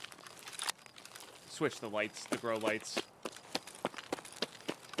switch the lights, the grow lights.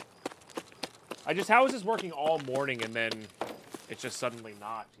 How is this working all morning and then it's just suddenly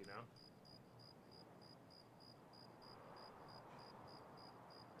not, you know?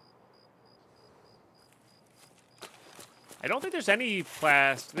 I don't think there's any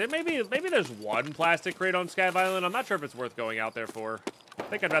plastic. Maybe there's one plastic crate on Scav Island. I'm not sure if it's worth going out there for. I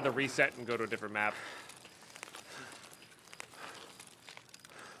think I'd rather reset and go to a different map.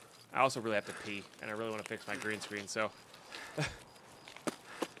 I also really have to pee, and I really want to fix my green screen, so...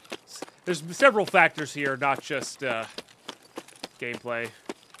 There's several factors here, not just gameplay.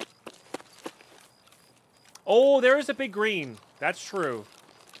 Oh, there is a big green. That's true.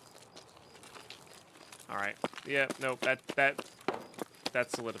 All right. Yeah, no, that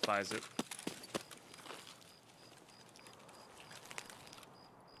solidifies it.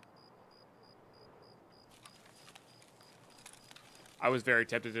 I was very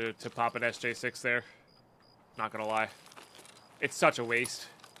tempted to pop an SJ6 there. Not gonna lie. It's such a waste.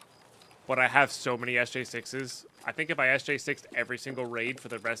 But I have so many SJ6s. I think if I SJ6'd every single raid for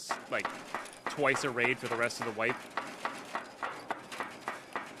the rest, like, twice a raid for the rest of the wipe,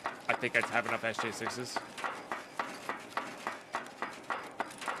 I think I'd have enough SJ6s.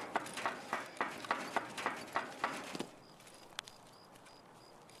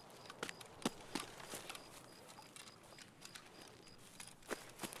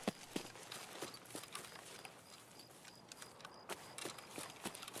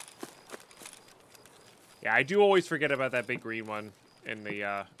 Yeah, I do always forget about that big green one in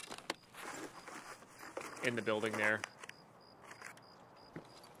the building there.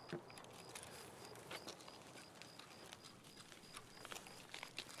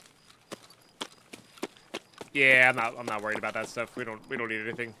 Yeah, I'm not worried about that stuff. We don't need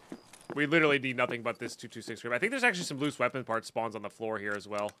anything. We literally need nothing but this 226 grip. I think there's actually some loose weapon parts spawns on the floor here as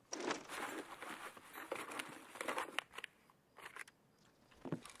well.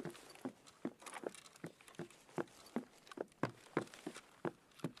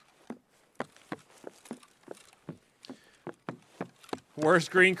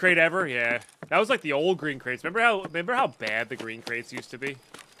 Worst green crate ever? Yeah. That was like the old green crates. Remember how bad the green crates used to be?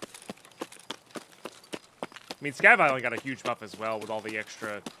 I mean, Scav Island got a huge buff as well with all the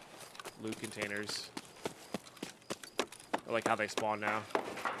extra loot containers. I like how they spawn now.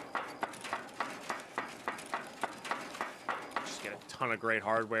 Just get a ton of great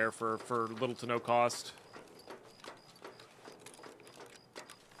hardware for little to no cost.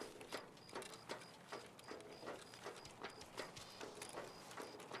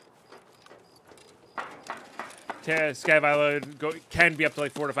 Scav Island can be up to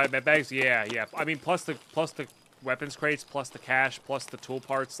like 4 to 5 med bags. Yeah. I mean, plus the weapons crates, plus the cash, plus the tool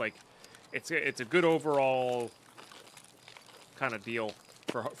parts. Like, it's a good overall kind of deal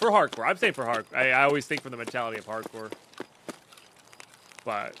for hardcore. I'm saying for hardcore. I always think from the mentality of hardcore.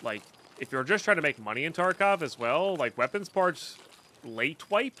 But like, if you're just trying to make money in Tarkov as well, like weapons parts late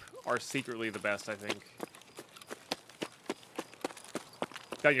wipe are secretly the best, I think.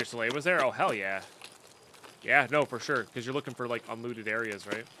 Got your Soleil was there? Oh hell yeah. Yeah, no, for sure, because you're looking for, like, unlooted areas,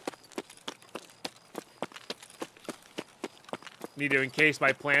 right? Need to encase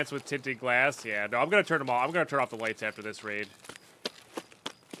my plants with tinted glass? Yeah, no, I'm going to turn them off. I'm going to turn off the lights after this raid.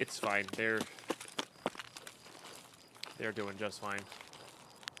 It's fine. They're doing just fine.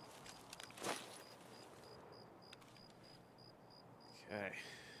 Okay.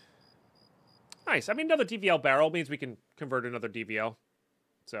 Nice. I mean, another DVL barrel means we can convert another DVL.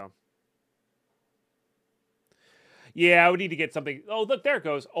 So... yeah, I would need to get something. Oh, look, there it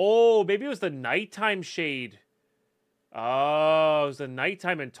goes. Oh, maybe it was the nighttime shade. Oh, it was the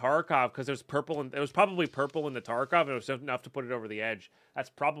nighttime in Tarkov because there's purple, and it was probably purple in the Tarkov, and it was just enough to put it over the edge. That's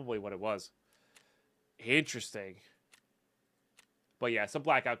probably what it was. Interesting. But yeah, some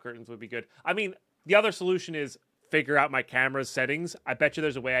blackout curtains would be good. I mean, the other solution is figure out my camera's settings. I bet you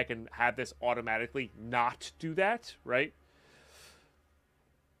there's a way I can have this automatically not do that, right?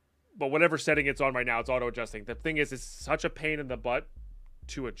 But whatever setting it's on right now, it's auto-adjusting. The thing is, it's such a pain in the butt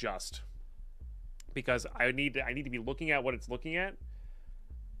to adjust. Because I need to be looking at what it's looking at.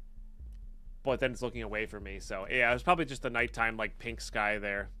 But then it's looking away from me. So, yeah, it was probably just the nighttime, like, pink sky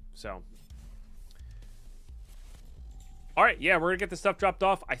there. So. Alright, yeah, we're going to get this stuff dropped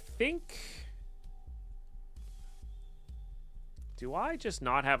off. I think... do I just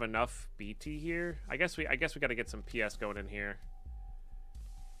not have enough BT here? I guess we got to get some PS going in here.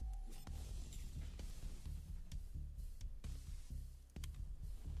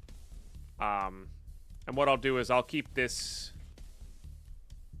 And what I'll do is I'll keep this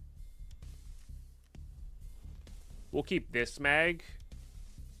We'll keep this mag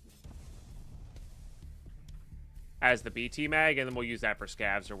as the BT mag, and then we'll use that for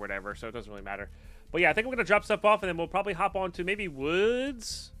scavs or whatever, so it doesn't really matter. But yeah, I think we're going to drop stuff off, and then we'll probably hop on to maybe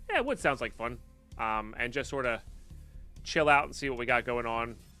Woods. Yeah, Woods sounds like fun. And just sort of chill out and see what we got going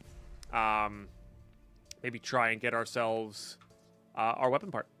on. Maybe try and get ourselves our weapon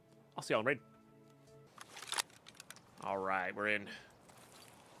part. I'll see y'all in raid. All right, we're in.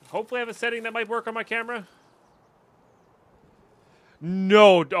 Hopefully I have a setting that might work on my camera.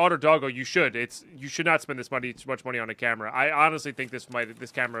 No, Otter Doggo, you should. You should not spend too much money on a camera. I honestly think this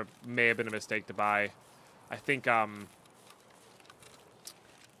camera may have been a mistake to buy. I think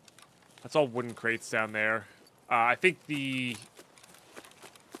that's all wooden crates down there. I think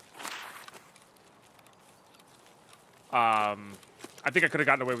I think I could have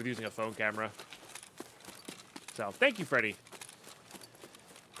gotten away with using a phone camera. So thank you, Freddy.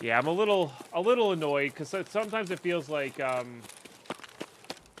 Yeah, I'm a little annoyed because sometimes it feels like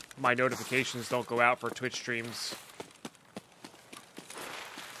my notifications don't go out for Twitch streams.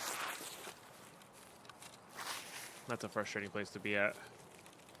 That's a frustrating place to be at.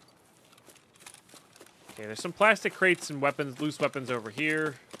 Okay, there's some plastic crates and weapons, loose weapons over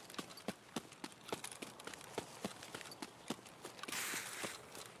here.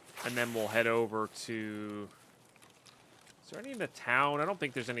 And then we'll head over to... Is there any in the town? I don't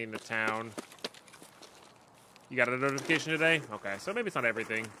think there's any in the town. You got a notification today? Okay, so maybe it's not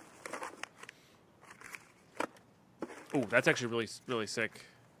everything. Ooh, that's actually really, really sick.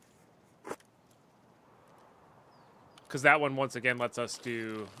 Because that one, once again, lets us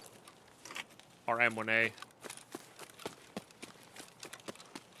do our M1A.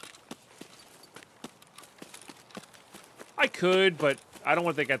 I could, but I don't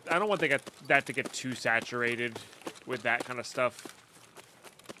want that to get too saturated with that kind of stuff.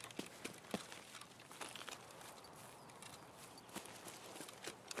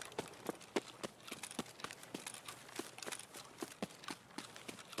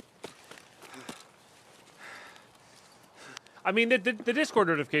 I mean, the Discord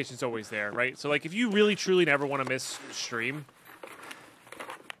notification is always there, right? So, like, if you really, truly never want to miss stream,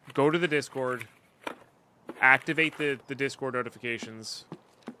 go to the Discord, activate the Discord notifications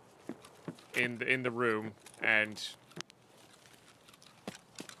in the room, and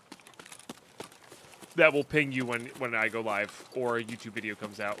that will ping you when I go live or a YouTube video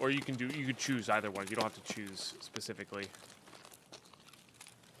comes out. Or you could choose either one. You don't have to choose specifically.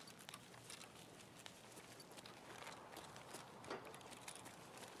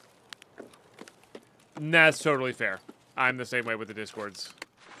 That's totally fair. I'm the same way with the Discords.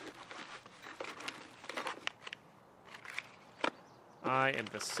 I am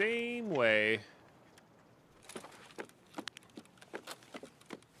the same way.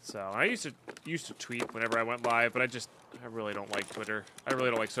 So I used to tweet whenever I went live, but I really don't like Twitter. I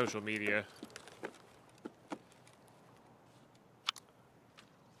really don't like social media.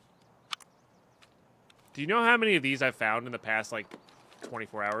 Do you know how many of these I've found in the past, like,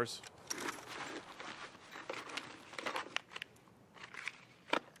 24 hours?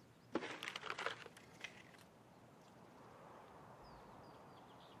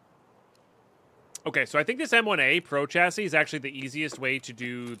 Okay, so I think this M1A Pro chassis is actually the easiest way to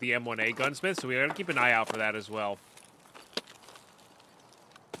do the M1A gunsmith, so we gotta keep an eye out for that as well.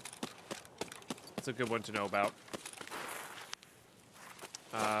 That's a good one to know about.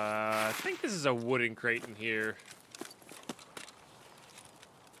 I think this is a wooden crate in here.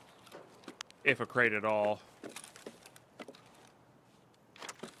 If a crate at all.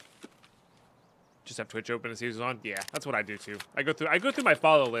 Just have Twitch open and see who's on? Yeah, that's what I do too. I go through my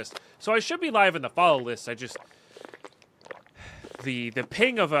follow list. So I should be live in the follow list. I just the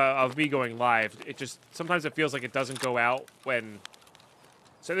ping of me going live, it just sometimes it feels like it doesn't go out when.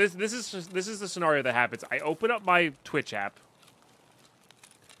 So this is the scenario that happens. I open up my Twitch app.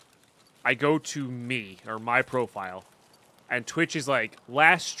 I go to me or my profile, and Twitch is like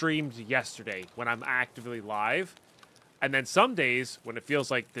last streamed yesterday when I'm actively live. And then some days, when it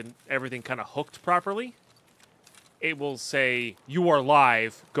feels like everything kind of hooked properly, it will say, you are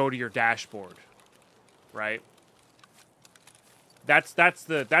live, go to your dashboard. Right? That's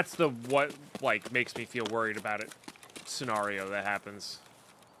the what, like, makes me feel worried about it scenario that happens.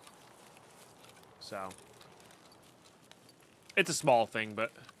 So. It's a small thing,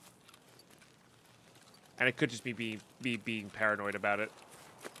 but. And it could just be being paranoid about it.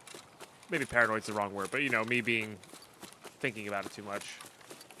 Maybe paranoid's the wrong word, but, you know, me being... thinking about it too much.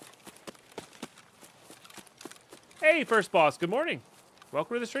 Hey, First Boss, good morning.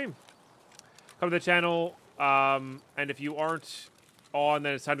 Welcome to the stream. Come to the channel, and if you aren't Oh, and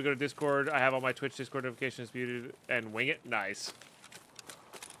then it's time to go to Discord. I have all my Twitch Discord notifications muted and wing it. Nice.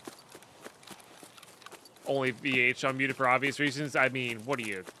 Only VH unmuted for obvious reasons. I mean, what are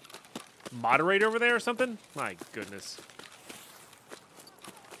you, moderate over there or something? My goodness.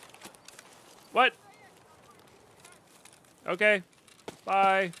 What? Okay.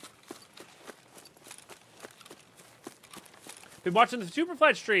 Bye. Been watching the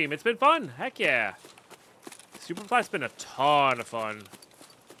Superflat stream. It's been fun. Heck yeah. Superflat's been a ton of fun.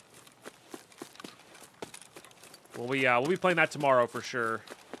 We'll be playing that tomorrow for sure.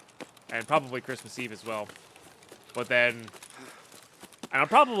 And probably Christmas Eve as well. But then, and I'm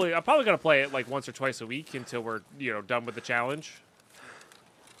probably gonna play it like once or twice a week until we're, you know, done with the challenge.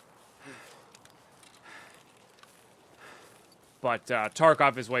 But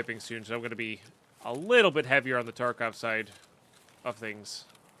Tarkov is wiping soon, so I'm gonna be a little bit heavier on the Tarkov side of things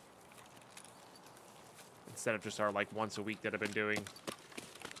instead of just our like once a week that I've been doing.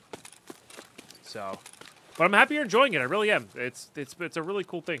 So, but I'm happy you're enjoying it. I really am. It's a really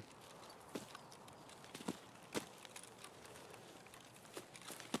cool thing.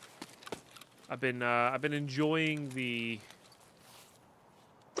 I've been enjoying the,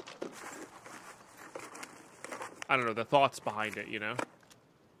 I don't know, the thoughts behind it, you know?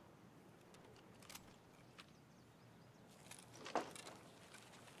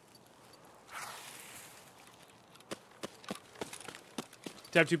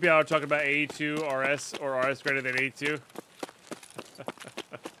 Tab 2PL talking about 82 RS or RS greater than 82.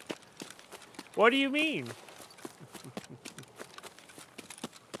 What do you mean?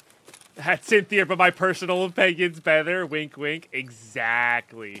 That's Cynthia, but my personal opinion's better. Wink, wink.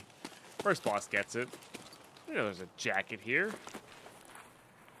 Exactly. First boss gets it. You know there's a jacket here.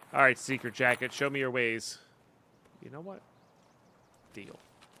 Alright, secret jacket. Show me your ways. You know what? Deal.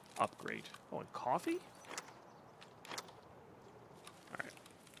 Upgrade. Oh, and coffee? Alright.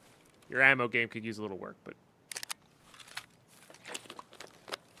 Your ammo game could use a little work, but...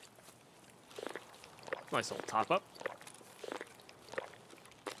 nice little top up.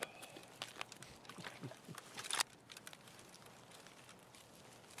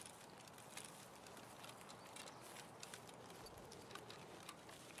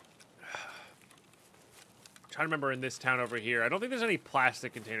 Trying to remember in this town over here. I don't think there's any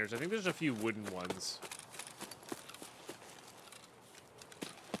plastic containers. I think there's a few wooden ones.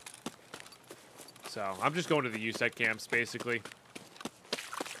 So, I'm just going to the USEC camps, basically.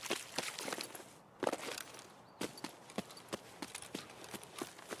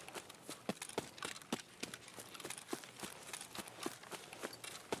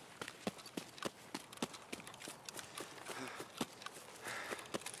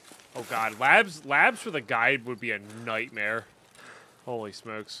 Oh god, labs for the guide would be a nightmare. Holy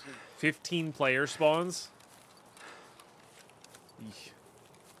smokes. 15 player spawns? Eek.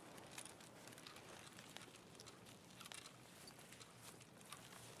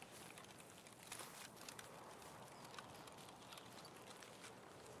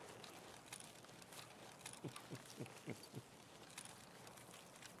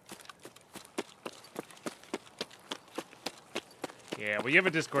 Yeah, when you have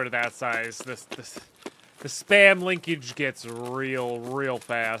a Discord of that size, the spam linkage gets real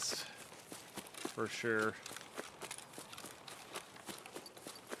fast. For sure.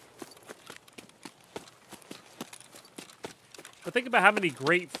 But think about how many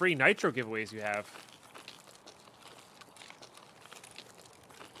great free Nitro giveaways you have.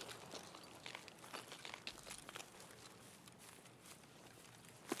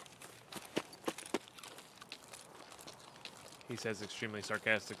 He says extremely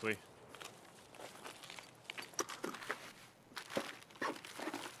sarcastically.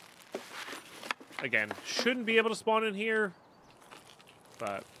 Again, shouldn't be able to spawn in here,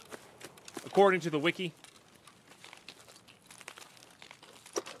 but according to the wiki.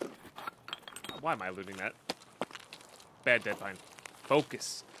 Why am I looting that? Bad Deadpine.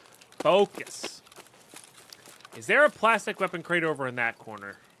 Focus. Focus. Is there a plastic weapon crate over in that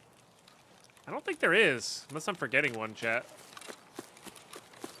corner? I don't think there is, unless I'm forgetting one, chat.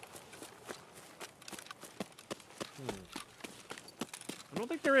 I don't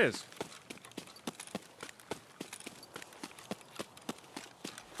think there is.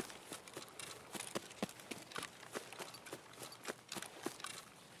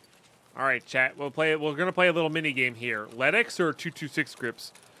 All right, chat. We'll play it. We're gonna play a little mini game here. Ledix or 226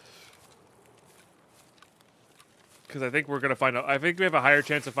 grips? Because I think we're gonna find. I think we have a higher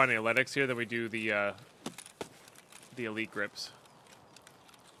chance of finding a Ledix here than we do the elite grips.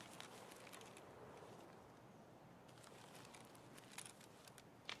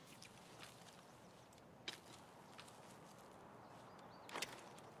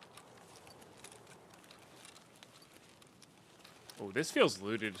 Oh, this feels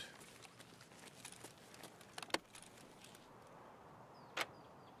looted.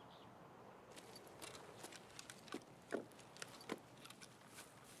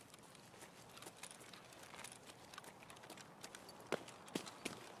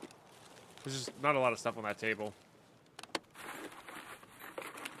 There's just not a lot of stuff on that table.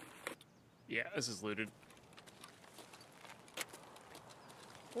 Yeah, this is looted.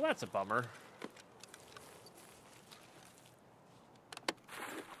 Well, that's a bummer.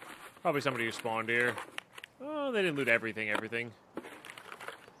 Probably somebody who spawned here. Oh, they didn't loot everything.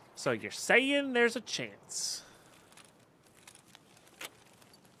 So you're saying there's a chance.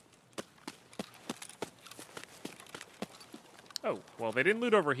 Oh, well, they didn't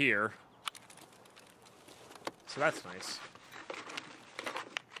loot over here. So that's nice.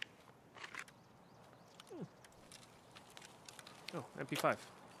 Oh, MP5.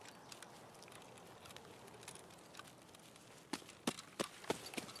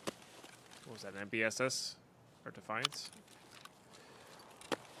 What was that, an MBSS? Or Defiance?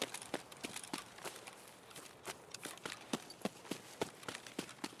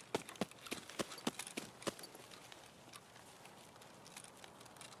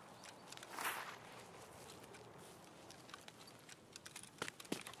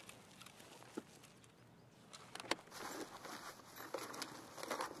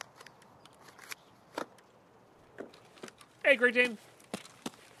 Hey, Great Dane.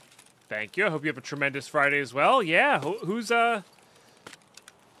 Thank you. I hope you have a tremendous Friday as well. Yeah, who's off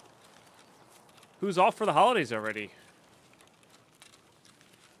for the holidays already?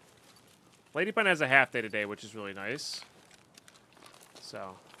 Deadpine has a half day today, which is really nice.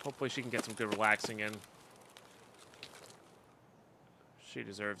 So, hopefully she can get some good relaxing in. She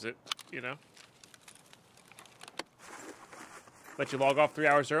deserves it, you know? Let you log off 3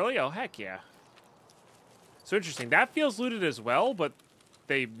 hours early? Oh, heck yeah. So interesting. That feels looted as well, but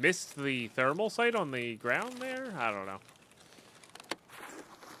they missed the thermal site on the ground there? I don't know.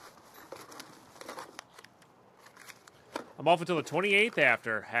 I'm off until the 28th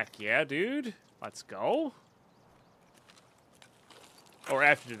after. Heck yeah, dude. Let's go. Or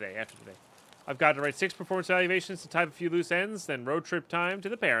after today, I've got to write 6 performance evaluations to type a few loose ends, then road trip time to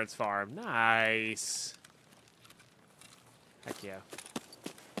the parents' farm. Nice. Heck yeah.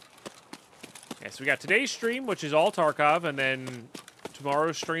 Yeah, so we got today's stream, which is all Tarkov, and then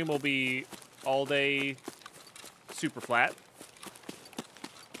tomorrow's stream will be all day super flat.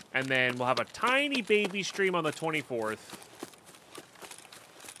 And then we'll have a tiny baby stream on the 24th.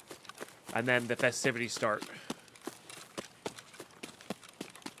 And then the festivities start.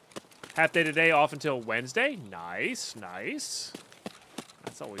 Half day today, off until Wednesday. Nice, nice.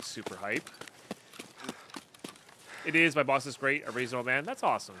 That's always super hype. It is. My boss is great. A reasonable man. That's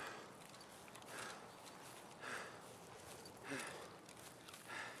awesome.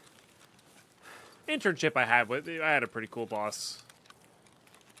 Internship I had a pretty cool boss.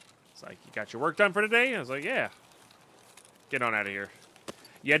 It's like, you got your work done for today? I was like, yeah. Get on out of here.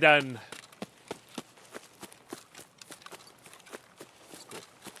 Yeah, done. That's cool.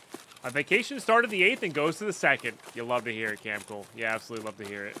 My vacation started the 8th and goes to the 2nd. You'll love to hear it, Camcool. Yeah, absolutely love to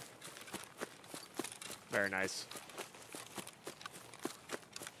hear it. Very nice.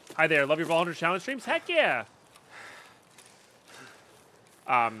 Hi there. Love your Ball Hunter Challenge streams? Heck yeah.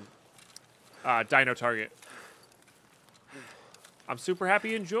 Dino Target. I'm super happy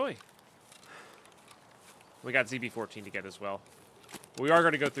you enjoy. We got ZB14 to get as well. We are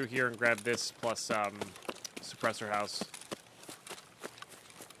going to go through here and grab this plus Suppressor House.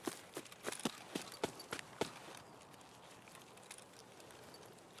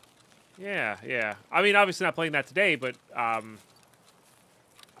 Yeah, yeah. I mean, obviously not playing that today, but I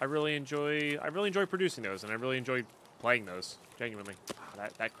really enjoy producing those, and I really enjoy playing those. Genuinely. Oh,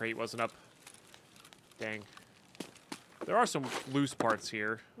 that crate wasn't up. Dang. There are some loose parts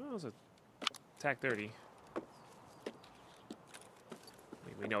here. Oh, it was a TAC 30. I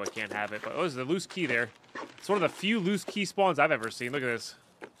mean, we know it can't have it, but oh, there's a loose key there. It's one of the few loose key spawns I've ever seen. Look at this.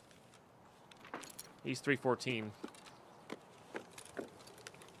 He's 314.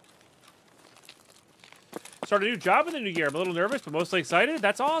 Start a new job in the new year. I'm a little nervous, but mostly excited.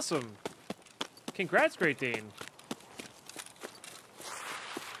 That's awesome. Congrats, Great Dane.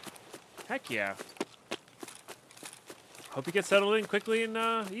 Heck yeah. Hope you get settled in quickly and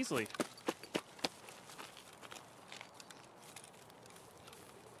easily.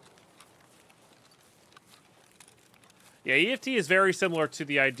 Yeah, EFT is very similar to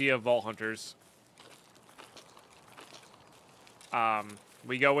the idea of Vault Hunters.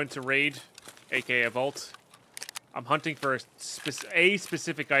 We go into raid, aka Vault. I'm hunting for a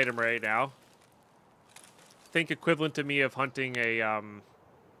specific item right now. think equivalent to me of hunting a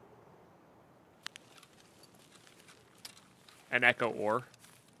an echo ore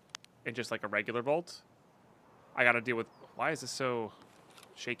in just like a regular vault. I gotta deal with... Why is this so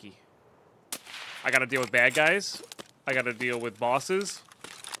shaky? I gotta deal with bad guys. I gotta deal with bosses.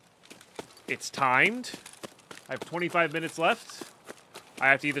 It's timed. I have 25 minutes left. I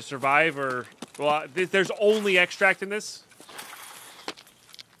have to either survive or... Well, there's only extract in this.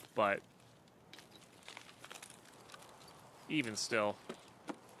 But... even still...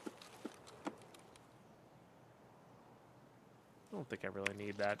 I don't think I really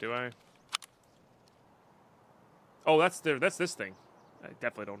need that, do I? Oh, that's this thing. I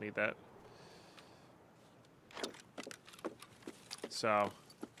definitely don't need that. So...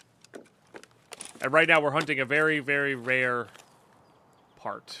 And right now we're hunting a very, very rare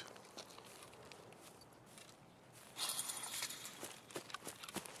part.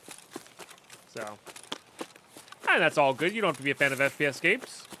 So... And that's all good. You don't have to be a fan of FPS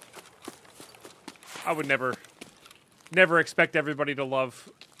games. I would never expect everybody to love,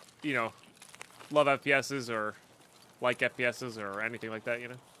 you know, love FPSs or like FPSs or anything like that, you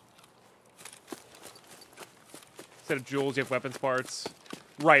know? Instead of jewels, you have weapons parts.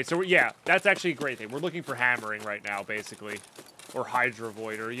 Right, so yeah, that's actually a great thing. We're looking for hammering right now, basically. Or Hydra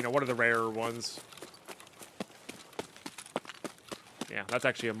Void, or, you know, one of the rarer ones. Yeah, that's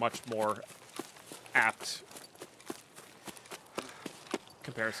actually a much more apt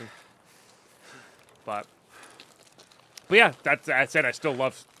comparison. But yeah, that said, I still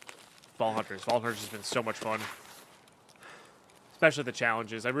love Vault Hunters. Vault Hunters has been so much fun. Especially the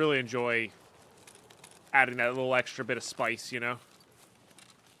challenges. I really enjoy adding that little extra bit of spice, you know?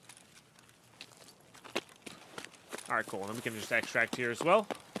 Alright, cool. And then we can just extract here as well.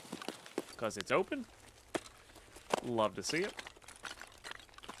 Because it's open. Love to see it.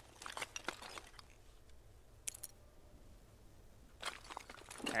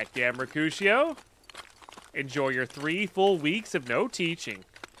 Heck yeah, Mercutio. Enjoy your 3 full weeks of no teaching.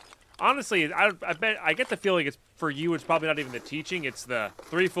 Honestly, I bet I get the feeling it's for you. It's probably not even the teaching. It's the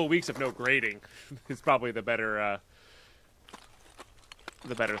 3 full weeks of no grading. It's probably the better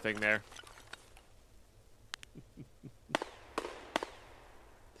thing there.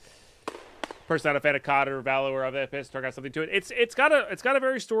 Person not a fan of COD or Valo or FPS, Tarkov got something to it. It's got a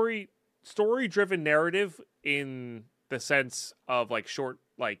very story driven narrative in the sense of like short,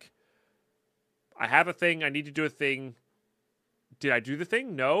 like I have a thing, I need to do a thing. Did I do the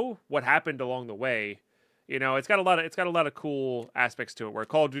thing? No. What happened along the way? You know, it's got a lot of cool aspects to it. Where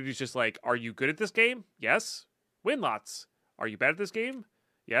Call of Duty's just like, are you good at this game? Yes. Win lots. Are you bad at this game?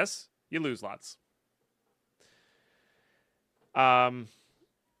 Yes. You lose lots.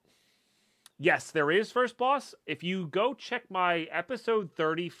 Yes, there is first boss. If you go check my episode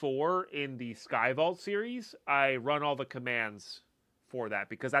 34 in the Sky Vault series, I run all the commands for that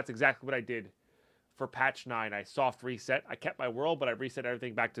because that's exactly what I did for patch 9. I soft reset. I kept my world, but I reset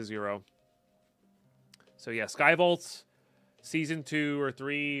everything back to 0. So yeah, Sky Vaults, season 2 or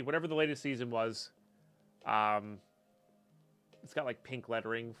 3, whatever the latest season was. It's got like pink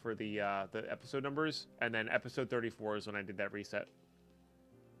lettering for the episode numbers, and then episode 34 is when I did that reset.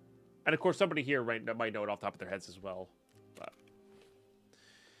 And of course, somebody here might know it off the top of their heads as well. But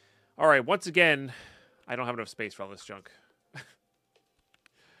all right, once again, I don't have enough space for all this junk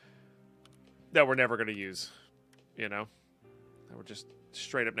that we're never going to use, you know? That we're just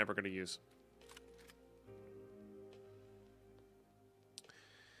straight up never going to use.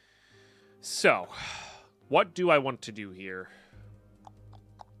 So, what do I want to do here?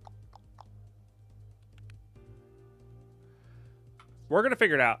 We're going to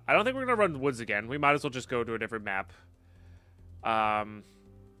figure it out. I don't think we're going to run the woods again. We might as well just go to a different map.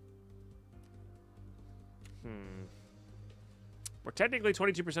 We're technically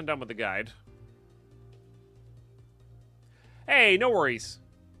 22% done with the guide. Hey, no worries,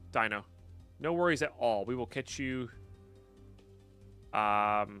 Dino. No worries at all. We will catch you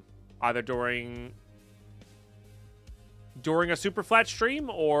either during a super flat stream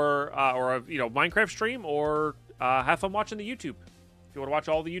or a Minecraft stream, or have fun watching the YouTube. If you want to watch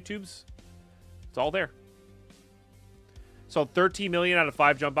all the YouTubes, it's all there. So 13 million out of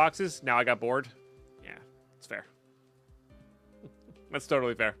 5 jump boxes. Now I got bored. Yeah, it's fair. That's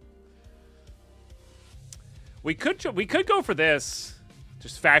totally fair. We could go for this.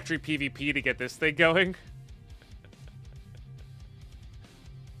 Just factory PvP to get this thing going.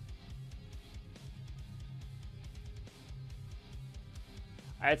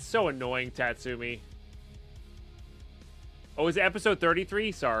 It's so annoying, Tatsumi. Oh, is it episode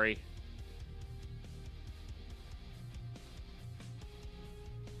 33? Sorry.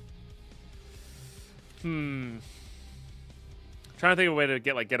 Trying to think of a way to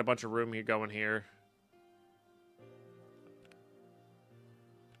get a bunch of room here going here.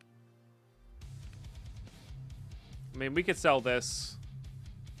 I mean, we could sell this.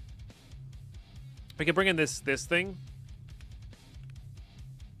 We could bring in this thing.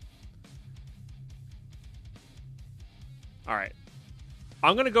 All right.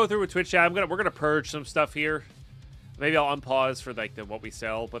 I'm gonna go through with Twitch chat. We're gonna purge some stuff here. Maybe I'll unpause for like what we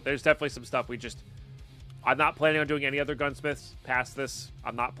sell, but there's definitely some stuff I'm not planning on doing any other gunsmiths past this.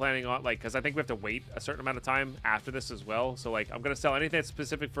 I'm not planning on because I think we have to wait a certain amount of time after this as well. So like I'm gonna sell anything that's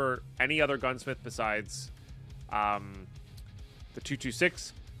specific for any other gunsmith besides the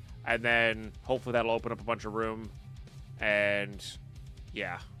 226, and then hopefully that'll open up a bunch of room, and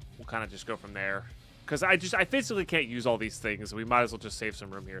yeah, we'll kind of just go from there. Because I physically can't use all these things. We might as well just save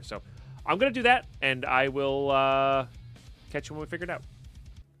some room here. So I'm going to do that, and I will catch you when we figure it out.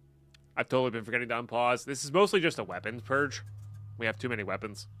 I've totally been forgetting to unpause. This is mostly just a weapons purge. We have too many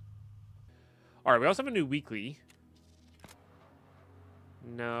weapons. All right, we also have a new weekly.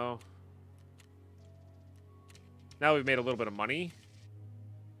 No. Now we've made a little bit of money.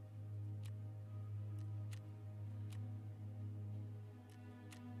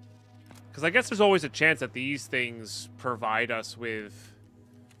 Because I guess there's always a chance that these things provide us with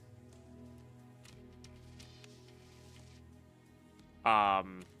the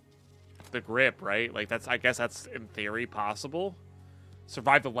grip, right? Like I guess that's in theory possible.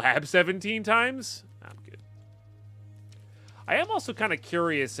 Survive the lab 17 times? I'm good. I am also kind of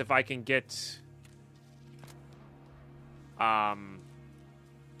curious if I can get one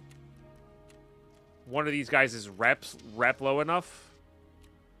of these guys' rep low enough.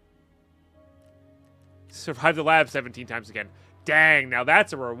 Survive the lab 17 times again. Dang, now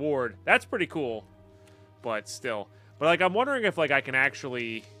that's a reward. That's pretty cool. But still. But like I'm wondering if like I can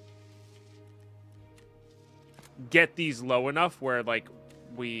actually get these low enough where like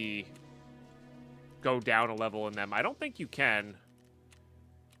we go down a level in them. I don't think you can.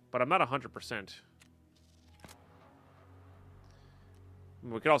 But I'm not 100%.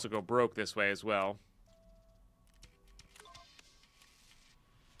 We could also go broke this way as well.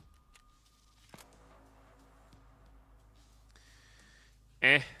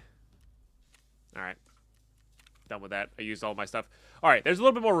 Alright. Done with that. I used all my stuff. Alright, there's a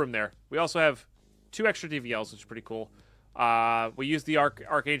little bit more room there. We also have 2 extra DVLs, which is pretty cool. We use the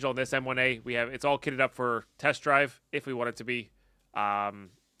Archangel on this M1A. It's all kitted up for test drive, if we want it to be. I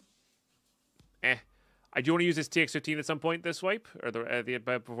do want to use this TX-15 at some point this wipe, or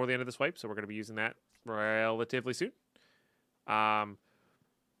before the end of this wipe, so we're going to be using that relatively soon. We'll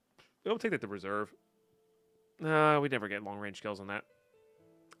take that to reserve. We never get long-range kills on that.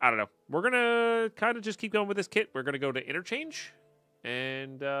 I don't know. We're going to kind of just keep going with this kit. We're going to go to interchange.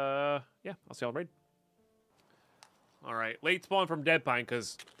 And, yeah, I'll see y'all raid. All right. Late spawn from Deadpine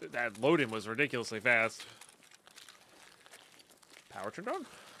because that load-in was ridiculously fast. Power turned on.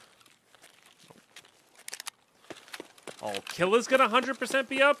 Oh, Killa's going to 100%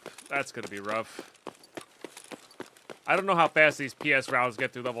 be up? That's going to be rough. I don't know how fast these PS rounds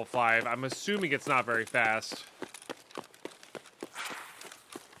get through level 5. I'm assuming it's not very fast.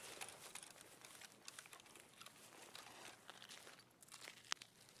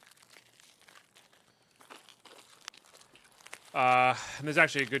 And there's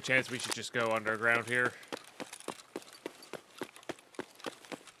actually a good chance we should just go underground here.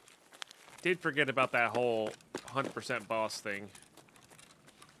 Did forget about that whole 100% boss thing.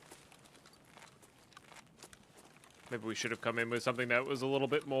 Maybe we should have come in with something that was a little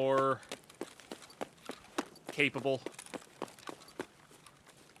bit more capable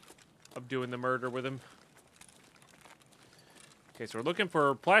of doing the murder with him. Okay, so we're looking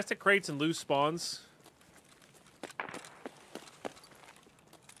for plastic crates and loose spawns.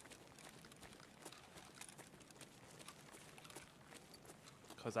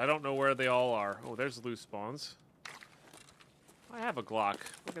 Because I don't know where they all are. Oh, there's loose spawns. I have a Glock.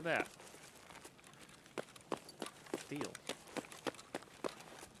 Look at that. Deal.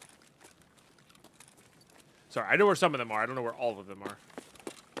 Sorry, I know where some of them are. I don't know where all of them are.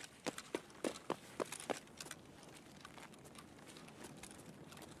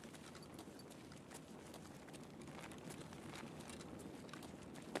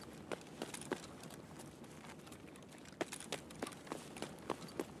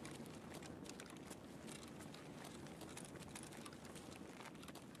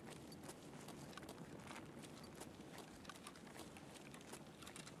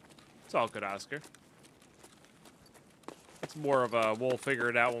 It's all good, Oscar. It's more of a we'll figure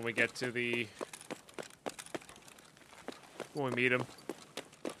it out when we get to the... when we meet him.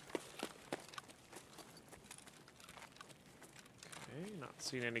 Not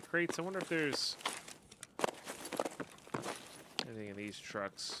seeing any crates. I wonder if there's anything in these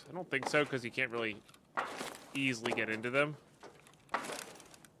trucks. I don't think so, because you can't really easily get into them.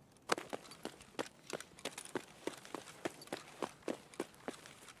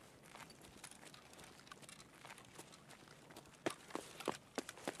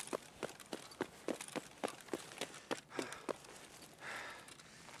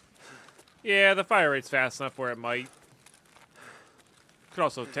 Yeah, the fire rate's fast enough where it might. Could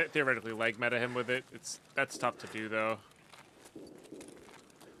also theoretically leg meta him with it. That's tough to do, though.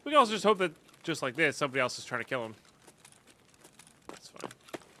 We can also just hope that, just like this, somebody else is trying to kill him. That's fine.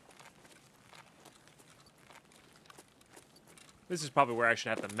 This is probably where I should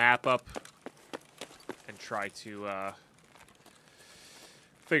have the map up and try to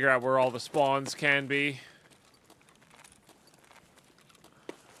figure out where all the spawns can be.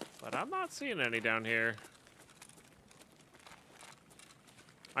 But I'm not seeing any down here.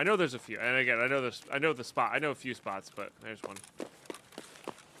 I know there's a few, and again, I know the spot. I know a few spots, but there's one.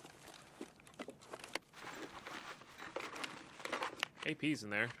 AP's in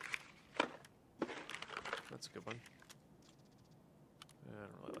there. That's a good one. I don't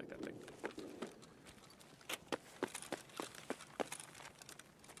really like that thing.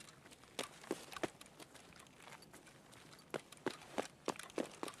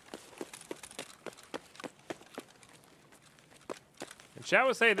 And chat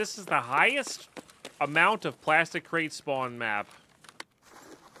was saying this is the highest amount of plastic crate spawn map.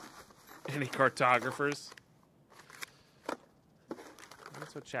 Any cartographers?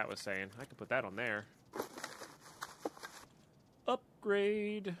 That's what chat was saying. I could put that on there.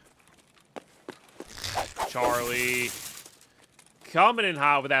 Upgrade. Charlie. Coming in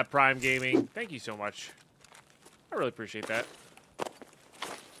hot with that Prime Gaming. Thank you so much. I really appreciate that.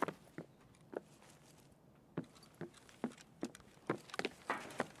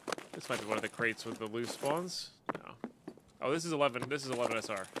 This might be one of the crates with the loose spawns. No. Oh, this is 11. This is 11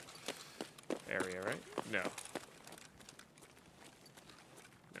 SR area, right? No.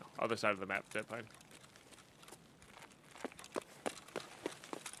 Other side of the map, Deadpine.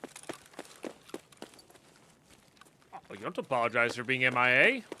 Oh, you don't have to apologize for being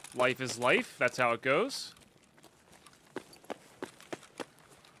MIA. Life is life. That's how it goes.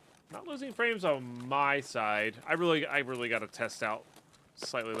 Not losing frames on my side. I really got to test out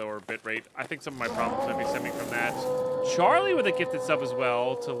slightly lower bitrate. I think some of my problems might be stemming from that. Charlie with a gifted sub as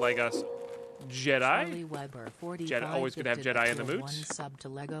well to Legos Jedi. Weber, Jedi, always good to have Jedi in the mood. One sub to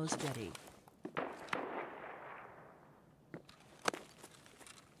Legos Jedi.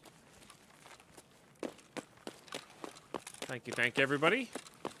 Thank you, everybody.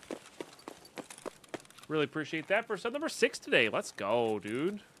 Really appreciate that for sub number 6 today. Let's go,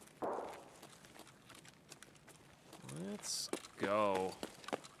 dude. Let's go.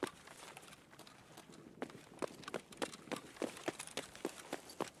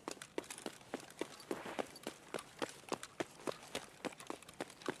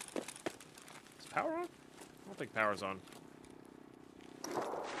 Power on? I don't think power's on.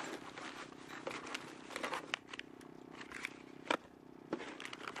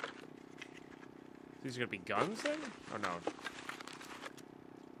 These are gonna be guns then? Or no?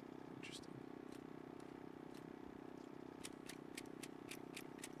 Interesting.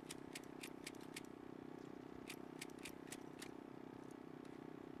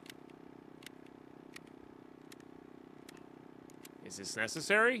 Is this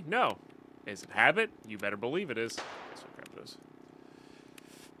necessary? No. Is it habit? You better believe it is. Let's grab those.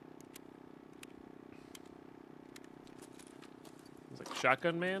 It's like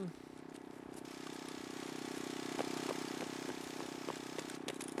Shotgun Man.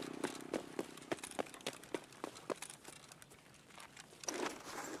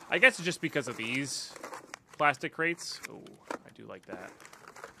 I guess it's just because of these plastic crates. Oh, I do like that.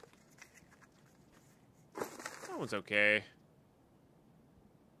 That one's okay.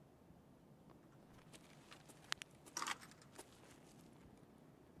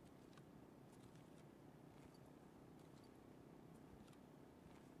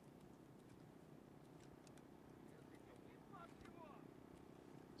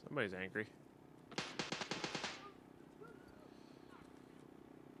 Somebody's angry.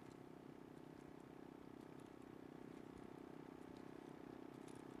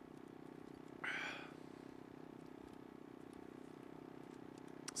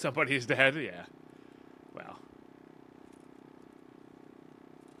 Somebody's dead? Yeah. Well.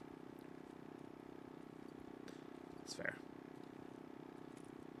 It's fair.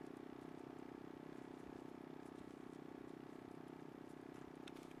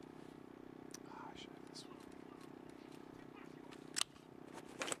 Oh, I should have this one.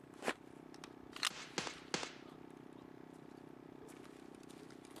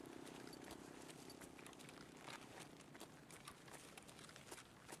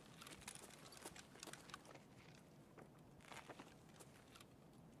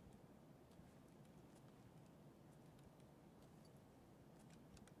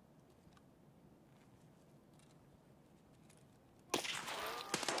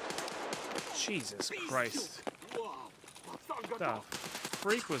 Jesus Christ. What the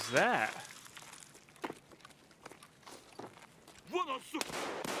freak was that?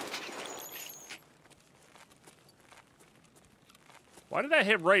 Why did that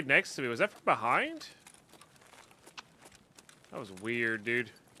hit right next to me? Was that from behind? That was weird,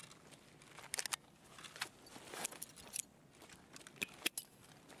 dude.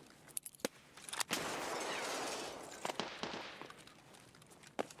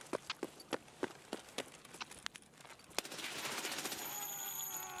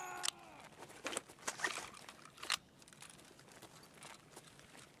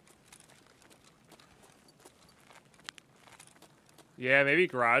 Yeah, maybe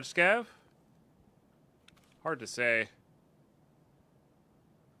garage scav? Hard to say.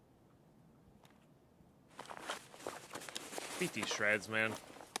 Beat these shreds, man.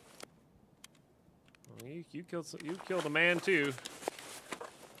 Well, you killed a man too.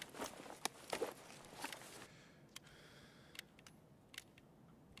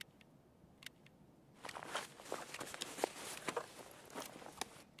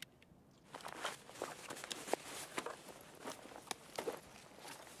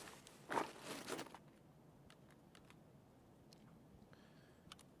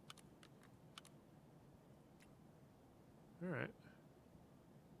 All right.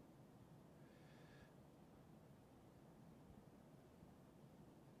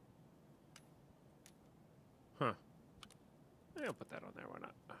 Huh. I'll put that on there. Why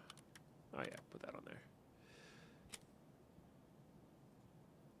not? Oh, yeah. Put that on there.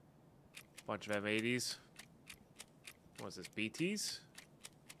 Bunch of M80s. What's this? BTs?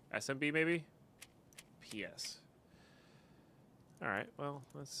 SMB, maybe? PS. All right. Well,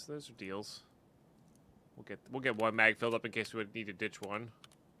 those are deals. We'll get one mag filled up in case we would need to ditch one.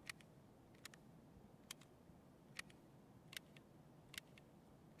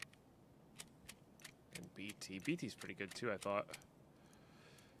 And BT's pretty good too, I thought.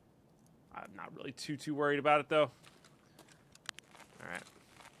 I'm not really too worried about it though. All right.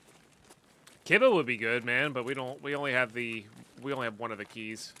 Killa would be good, man, but we only have one of the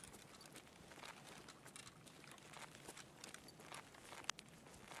keys.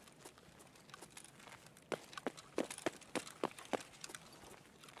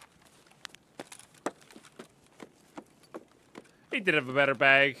 He did have a better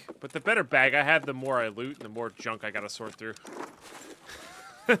bag, but the better bag I have, the more I loot and the more junk I gotta sort through.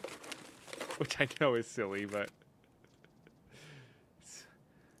 Which I know is silly, but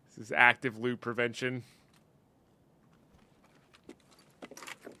this is active loot prevention.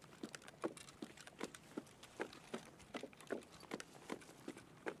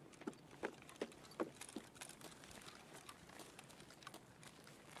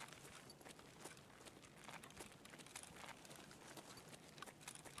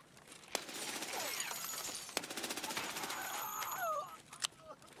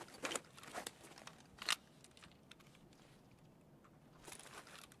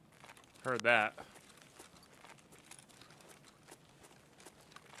 Heard that.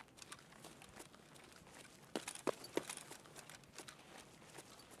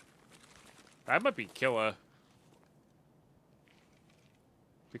 That might be Killa.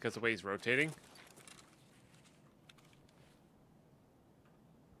 Because of the way he's rotating.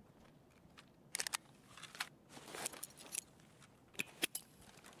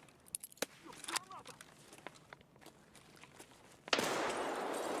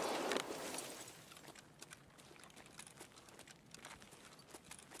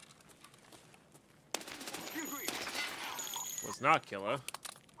 Not Killa.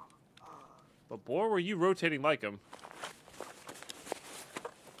 But boy, were you rotating like him.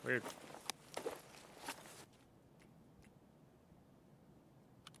 Weird.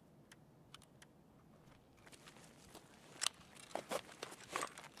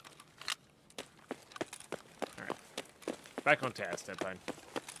 Alright. Back on task, Deadpine.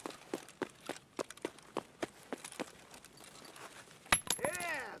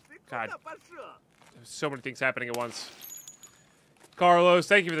 God. There's so many things happening at once. Carlos,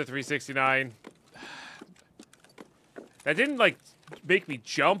 thank you for the 369. That didn't, like, make me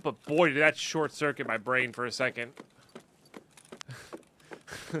jump, but boy, did that short circuit my brain for a second.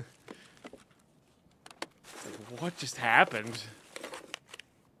 Like, what just happened?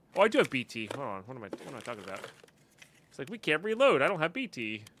 Oh, I do have BT. Hold on, what am I talking about? It's like, we can't reload. I don't have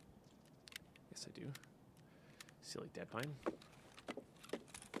BT. Yes, I do. Silly Deadpine.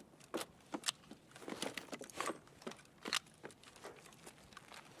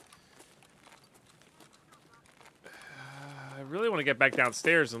 I really want to get back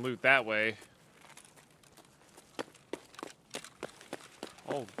downstairs and loot that way.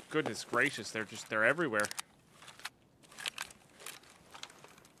 Oh Oh, goodness gracious. They're everywhere.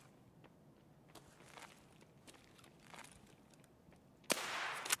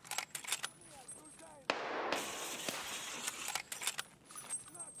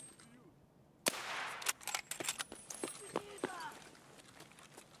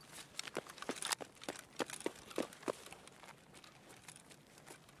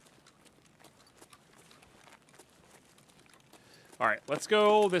 All right, let's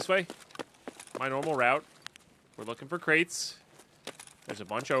go this way. My normal route. We're looking for crates. There's a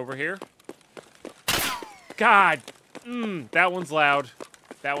bunch over here. God! That one's loud.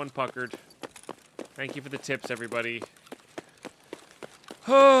 That one puckered. Thank you for the tips, everybody.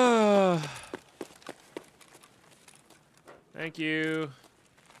 Thank you.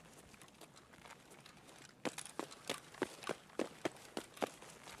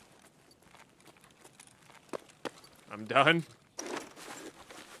 I'm done.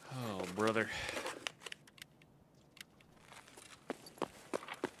 Oh, brother.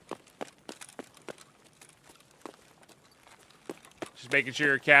 Just making sure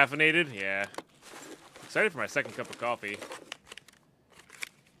you're caffeinated? Yeah. Excited for my second cup of coffee.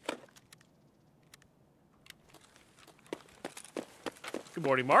 Good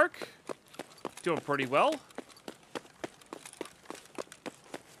morning, Mark. Doing pretty well.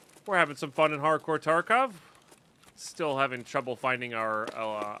 We're having some fun in Hardcore Tarkov. Still having trouble finding our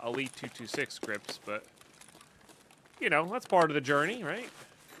Elite 226 scripts, but, you know, that's part of the journey, right?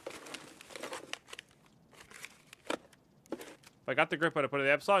 If I got the grip, would I put the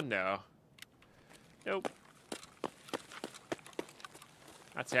apps on? No. Nope.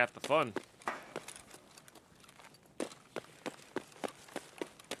 That's half the fun.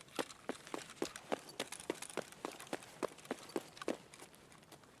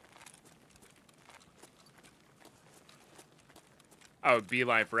 I would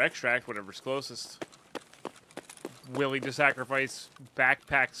beeline for extract, whatever's closest. Willing to sacrifice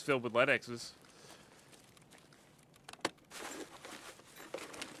backpacks filled with Lenexes.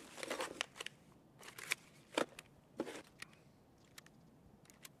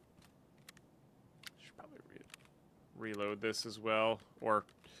 Should probably reload this as well, or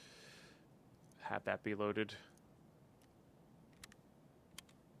have that be loaded.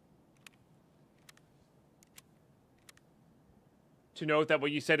 To note that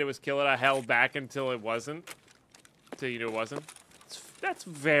when you said it was Killa, I held back until it wasn't. Until you knew it wasn't. That's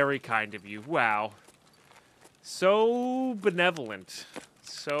very kind of you. Wow. So benevolent.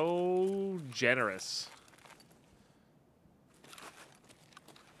 So generous.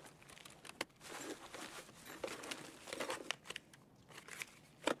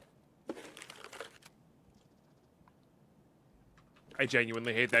 I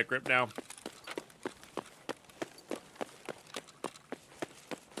genuinely hate that grip now.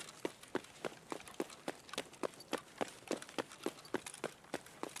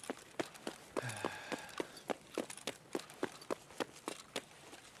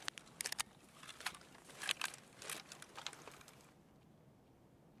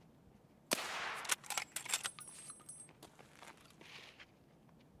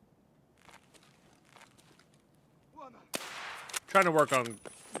 Trying to work on,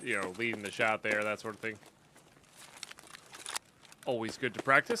 you know, leading the shot there, that sort of thing. Always good to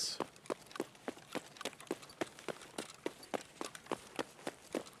practice.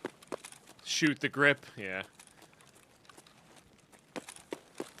 Shoot the grip, yeah.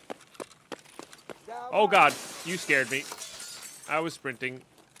 Oh god, you scared me. I was sprinting.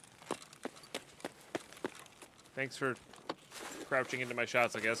 Thanks for crouching into my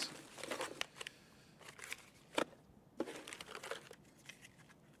shots, I guess.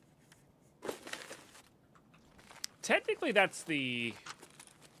 Technically, that's the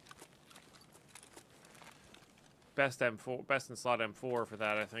best M4, best in slot M4 for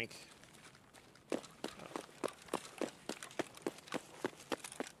that, I think.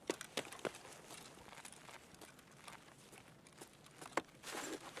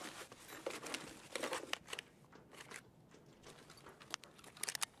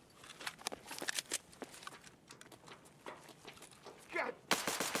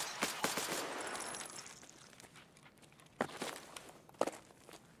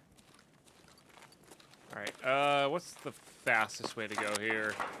 What's the fastest way to go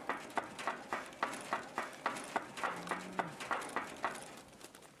here?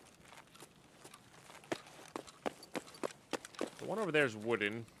 The one over there is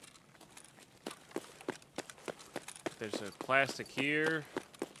wooden. There's a plastic here.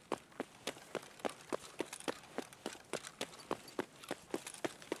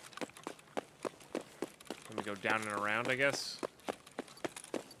 Let me go down and around, I guess.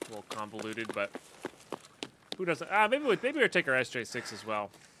 little convoluted, but who doesn't? Maybe we'll take our SJ6 as well.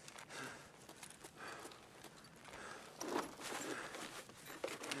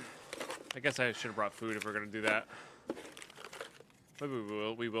 I guess I should have brought food if we're gonna do that. Maybe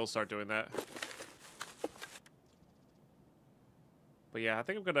we will start doing that. But yeah, I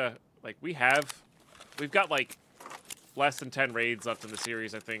think I'm gonna we've got like less than 10 raids left in the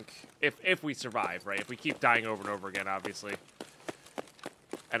series. I think if we survive, right? If we keep dying over and over again, obviously.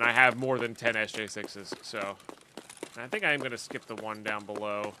 And I have more than 10 SJ6s, so I think I am gonna skip the one down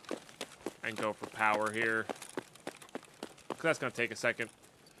below and go for power here, because that's gonna take a second.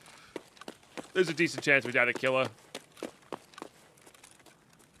 There's a decent chance we die to Killa.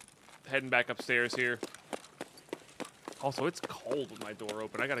 Heading back upstairs here. Also, it's cold with my door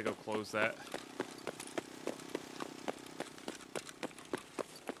open. I gotta go close that.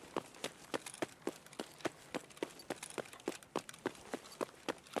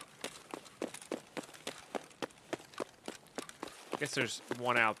 Guess there's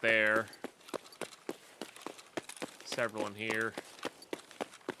one out there. Several in here.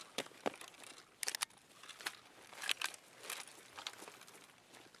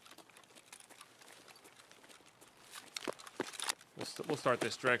 We'll start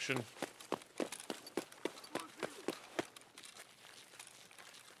this direction.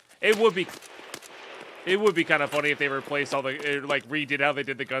 It would be kind of funny if they replaced all the redid how they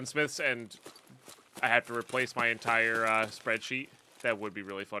did the gunsmiths, and I have to replace my entire spreadsheet. That would be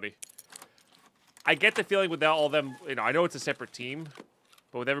really funny. I get the feeling with all of them, I know it's a separate team,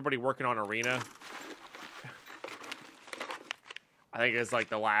 but with everybody working on Arena, I think it's like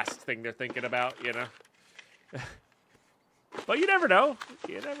the last thing they're thinking about, But you never know.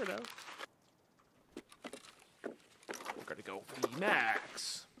 You never know. We're gonna go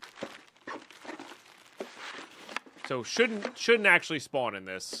VMAX. So shouldn't actually spawn in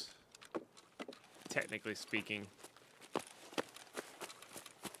this, technically speaking.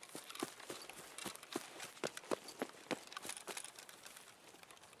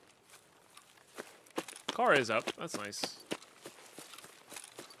 Car is up. That's nice.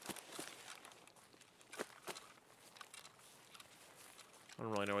 I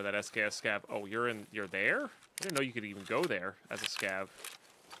don't really know where that SKS scav. Oh, you're there? I didn't know you could even go there as a scav.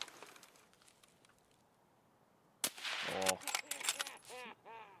 Oh.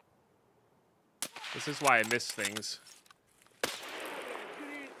 This is why I miss things.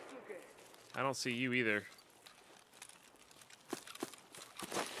 I don't see you either.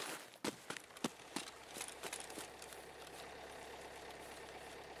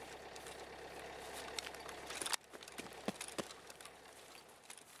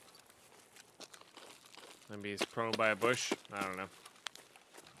 Maybe he's prone by a bush. I don't know.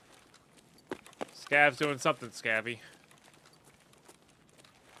 Scav's doing something, Scabby.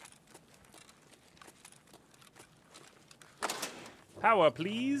 Power,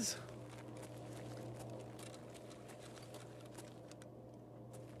 please.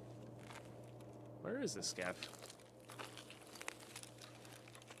 Where is this Scav?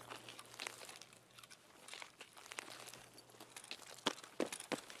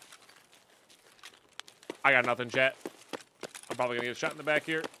 I got nothing, chat. I'm probably gonna get shot in the back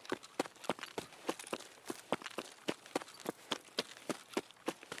here.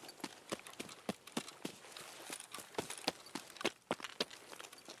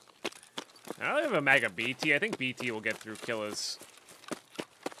 I don't have a mega BT. I think BT will get through Killa's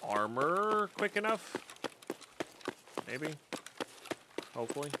armor quick enough. Maybe.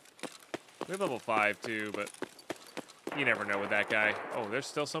 Hopefully. We have level 5 too, but you never know with that guy. Oh, there's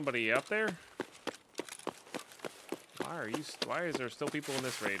still somebody up there? Why is there still people in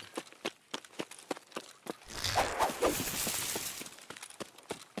this raid?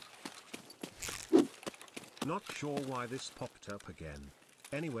 Not sure why this popped up again.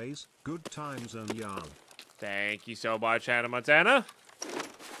 Anyways, good time zone yarn. Thank you so much, Hannah Montana.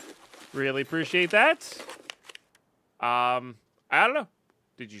 Really appreciate that. I don't know.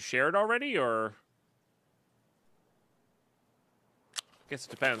 Did you share it already, or? I guess it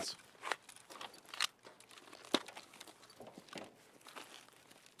depends.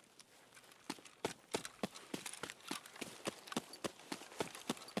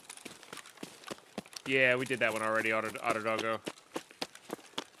 Yeah, we did that one already, Auto Doggo.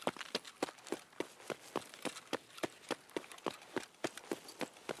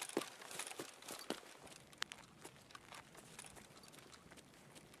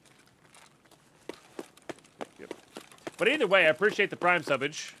 Yep. But either way, I appreciate the Prime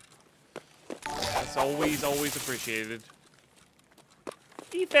subbage. That's always appreciated.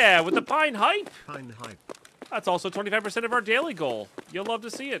 Ethan with the Pine Hype. Pine Hype. That's also 25% of our daily goal. You'll love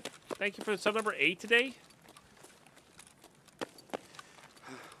to see it. Thank you for sub number 8 today.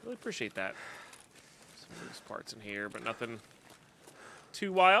 Really appreciate that. Some loose parts in here, but nothing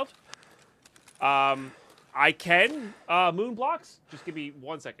too wild. I can moon blocks. Just give me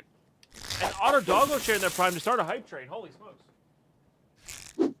 1 second. And Otter Doggo sharing their prime to start a hype train. Holy smokes.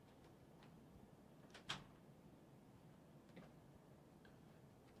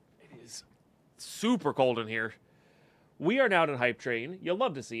 It is super cold in here. We are now in hype train. You'll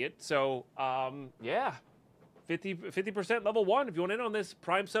love to see it. So, yeah. 50% level 1 if you want in on this.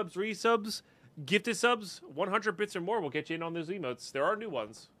 Prime subs, resubs, gifted subs, 100 bits or more will get you in on those emotes. There are new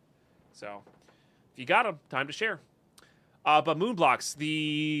ones. So, if you got them, time to share. But Moonblocks,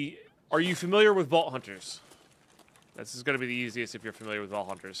 are you familiar with Vault Hunters? This is going to be the easiest if you're familiar with Vault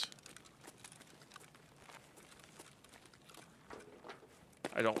Hunters.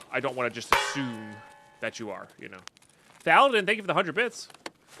 I don't want to just assume that you are, you know. Thaladin, thank you for the 100 bits.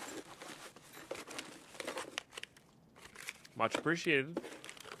 Much appreciated.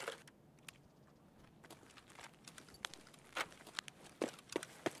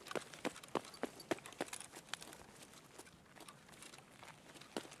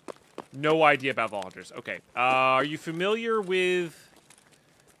 No idea about Vault Hunters. Okay. Are you familiar with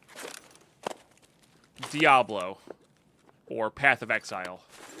Diablo or Path of Exile?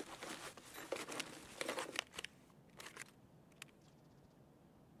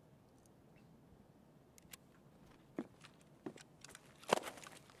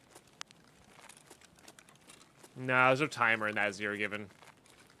 Nah, there's no timer in that Zero Given.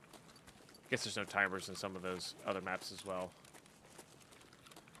 Guess there's no timers in some of those other maps as well.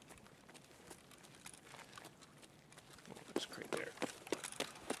 Just crate there.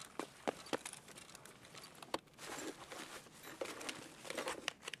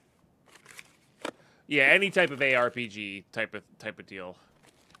 Yeah, any type of ARPG type of deal.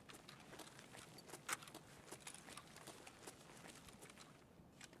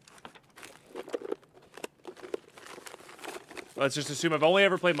 Let's just assume I've only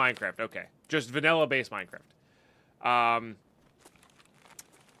ever played Minecraft. Okay. Just vanilla-based Minecraft.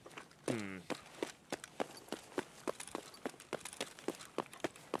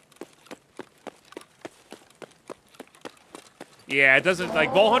 Yeah, it doesn't...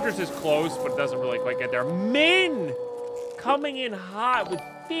 Like, Vault Hunters is close, but it doesn't really quite get there. Min! Coming in hot with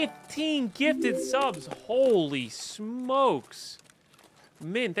 15 gifted subs. Holy smokes.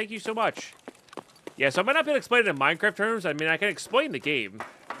 Min, thank you so much. Yeah, so I might not be able to explain it in Minecraft terms. I mean, I can explain the game.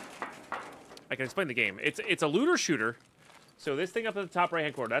 It's a looter shooter. So this thing up at the top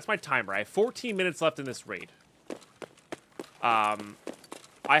right-hand corner, that's my timer. I have 14 minutes left in this raid. I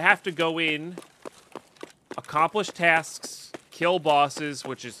have to go in, accomplish tasks, kill bosses,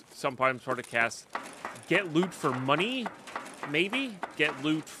 which is sometimes part of cast, get loot for money, maybe? Get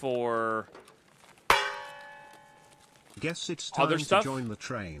loot for... Guess it's time other stuff? to join the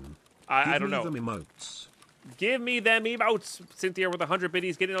train. I don't know. Give me them emotes. Give me them emotes. Cynthia with 100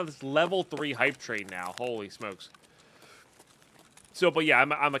 biddies getting on this level 3 hype train now. Holy smokes. So, but yeah,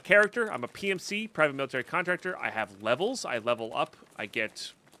 I'm a character. I'm a PMC, private military contractor. I have levels. I level up. I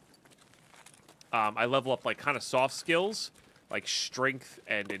level up like kind of soft skills, like strength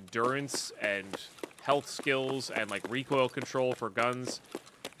and endurance and health skills and like recoil control for guns,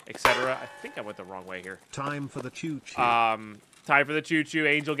 etc. I think I went the wrong way here. Time for the choo-choo. Time for the choo-choo.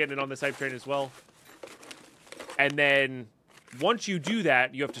 Angel getting in on this hype train as well. And then once you do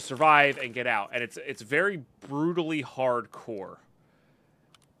that, you have to survive and get out. And it's very brutally hardcore.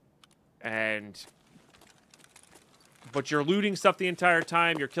 But you're looting stuff the entire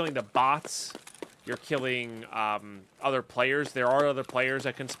time. You're killing the bots. You're killing other players. There are other players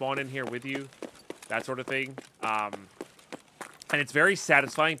that can spawn in here with you. That sort of thing. And it's very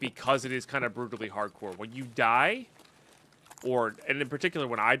satisfying because it is kind of brutally hardcore. When you die... and in particular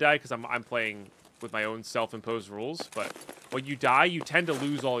when I die, because I'm playing with my own self-imposed rules, but when you die, you tend to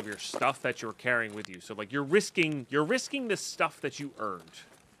lose all of your stuff that you're carrying with you. So like you're risking the stuff that you earned.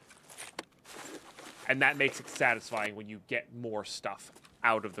 And that makes it satisfying when you get more stuff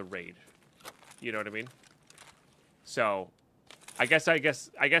out of the raid. You know what I mean? So I guess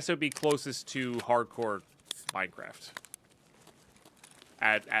it would be closest to hardcore Minecraft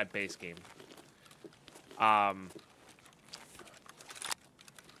at base game.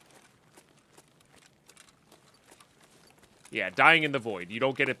 Yeah, dying in the void. You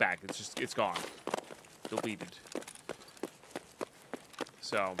don't get it back. It's gone. Deleted.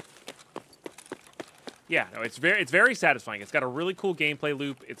 So, yeah, no, it's very satisfying. It's got a really cool gameplay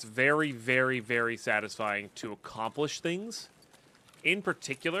loop. It's very, very, very satisfying to accomplish things. In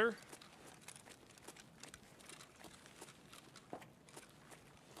particular,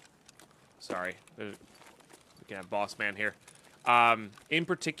 Sorry. We can have boss man here. In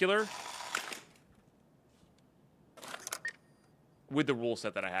particular, with the rule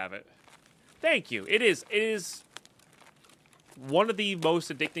set that I have it. Thank you. It is one of the most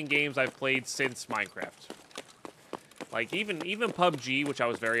addicting games I've played since Minecraft. Like, even PUBG, which I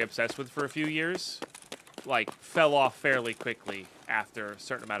was very obsessed with for a few years, like, fell off fairly quickly after a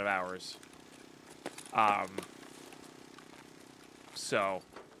certain amount of hours. So,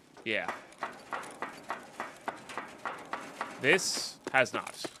 yeah. This has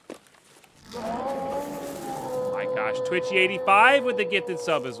not. My gosh, Twitchy85 with the gifted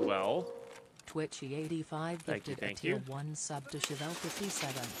sub as well. Twitchy85 gifted a tier 1 sub to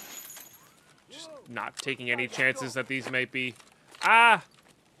Chevelle57. Just not taking any chances that these might be... Ah!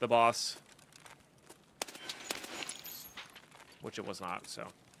 The boss. Which it was not, so...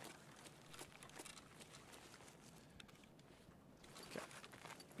 Okay.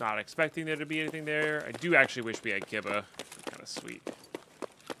 Not expecting there to be anything there. I do actually wish we had Killa. Kind of sweet.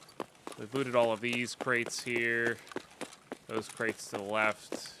 We've looted all of these crates here. Those crates to the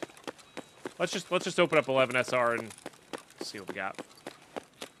left. Let's just open up 11 SR and see what we got.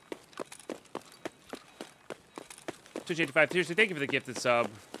 Twitch85, seriously, thank you for the gifted sub.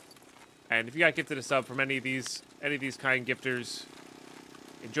 And if you got gifted a sub from any of these kind gifters,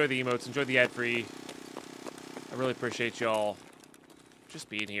 enjoy the emotes, enjoy the ad free. I really appreciate y'all just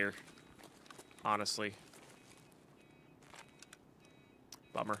being here. Honestly.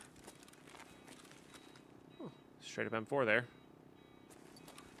 Bummer. Straight up M4 there.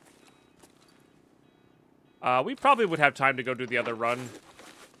 We probably would have time to go do the other run.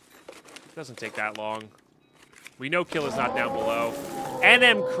 It doesn't take that long. We know Killa's not down below.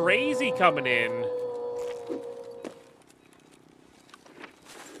 NM Crazy coming in.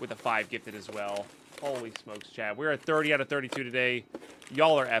 With a 5 gifted as well. Holy smokes, chat. We're at 30 out of 32 today.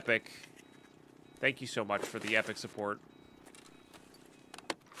 Y'all are epic. Thank you so much for the epic support.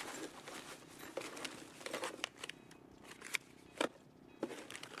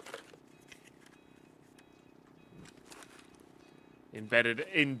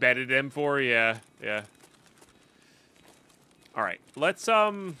 Embedded M4, yeah. All right, let's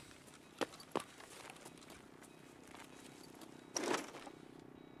let's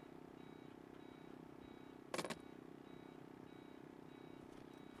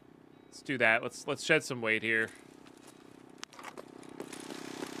do that. Let's shed some weight here.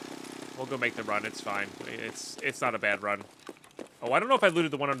 We'll go make the run. It's fine. It's not a bad run. Oh, I don't know if I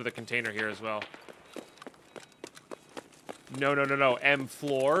looted the one under the container here as well. No. M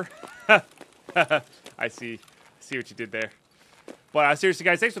floor. I see what you did there. But seriously,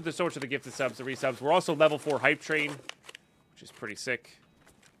 guys, thanks so much for the gifted subs, the resubs. We're also level 4 hype train, which is pretty sick.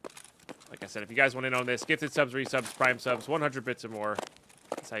 Like I said, if you guys want in on this, gifted subs, resubs, prime subs, 100 bits or more.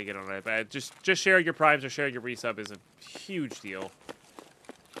 That's how you get on it. But just sharing your primes or sharing your resub is a huge deal,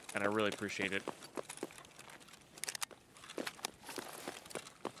 and I really appreciate it.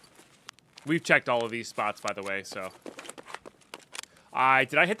 We've checked all of these spots, by the way, so.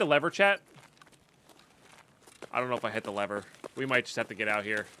 Did I hit the lever, chat? I don't know if I hit the lever. We might just have to get out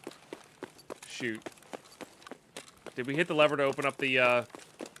here. Shoot. Did we hit the lever to open up the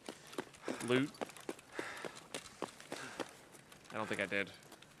loot? I don't think I did.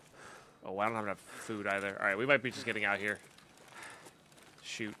 Oh, I don't have enough food either. All right, we might be just getting out here.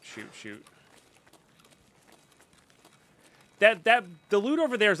 Shoot. The loot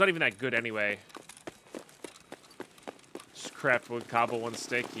over there is not even that good anyway. Just craft wood, cobble, 1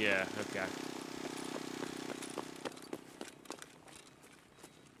 stick. Yeah, okay.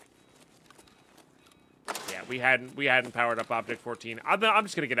 Yeah, we hadn't powered up Object 14. I'm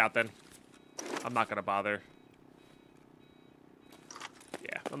just gonna get out then. I'm not gonna bother.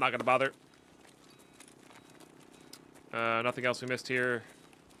 Yeah, I'm not gonna bother. Nothing else we missed here.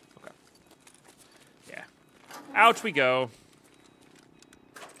 Okay. Yeah. Ouch we go.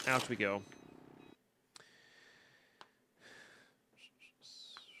 Out we go.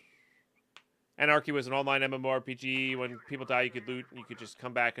 Anarchy was an online MMORPG. When people die, you could loot, and you could just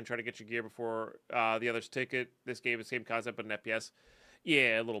come back and try to get your gear before the others take it. This game is the same concept, but an FPS.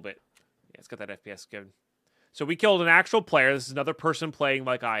 Yeah, a little bit. Yeah, it's got that FPS skin. So we killed an actual player. This is another person playing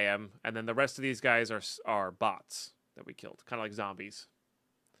like I am, and then the rest of these guys are bots that we killed, kind of like zombies.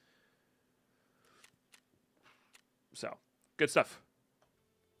 So, good stuff.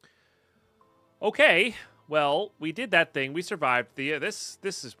 Okay, well, we did that thing. We survived. This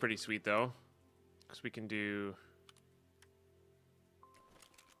is pretty sweet, though. Because we can do...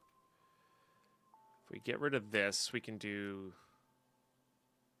 If we get rid of this, we can do...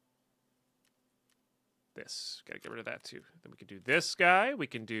 this. Gotta get rid of that, too. Then we can do this guy. We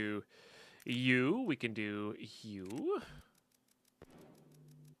can do you. We can do you.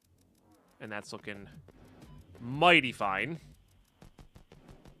 And that's looking mighty fine.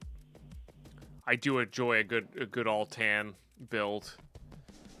 I do enjoy a good all tan build.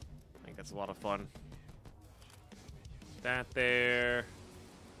 I think that's a lot of fun. That there.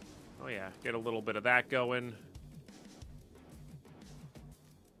 Oh yeah, get a little bit of that going.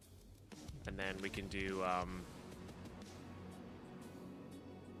 And then we can do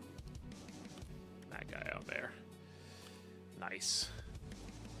that guy out there. Nice.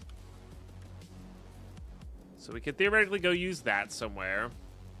 So we could theoretically go use that somewhere.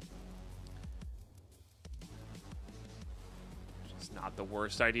 Which is not the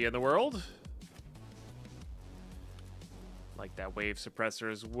worst idea in the world. Like that wave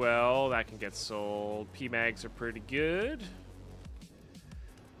suppressor as well. That can get sold. PMags are pretty good.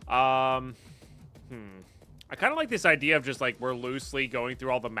 I kind of like this idea of just like we're loosely going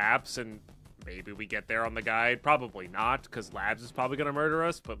through all the maps and maybe we get there on the guide. Probably not, because Labs is probably going to murder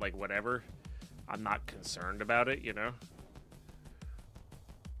us, but like whatever. I'm not concerned about it, you know?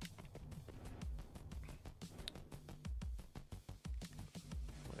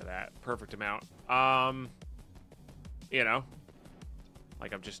 Look at that. Perfect amount. You know?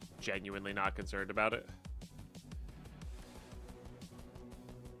 Like, I'm just genuinely not concerned about it.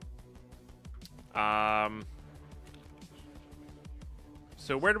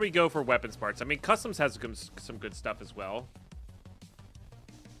 So where do we go for weapons parts? I mean, Customs has some good stuff as well.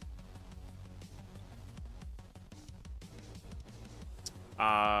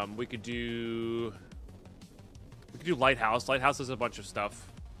 We could do Lighthouse. Lighthouse has a bunch of stuff.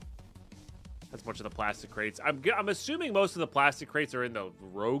 That's a bunch of the plastic crates. I'm assuming most of the plastic crates are in the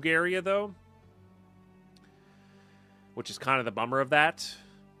rogue area, though. Which is kind of the bummer of that.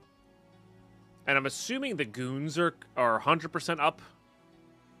 And I'm assuming the goons are 100% up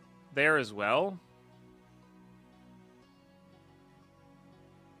there as well.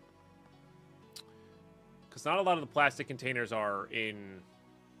 Because not a lot of the plastic containers are in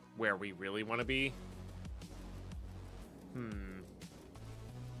where we really want to be.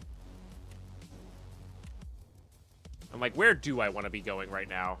 I'm like, where do I want to be going right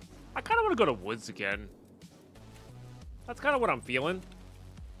now? I kind of want to go to woods again. That's kind of what I'm feeling.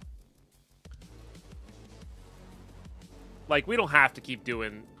 Like, we don't have to keep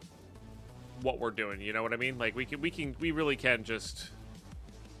doing what we're doing, you know what I mean? Like, we really can just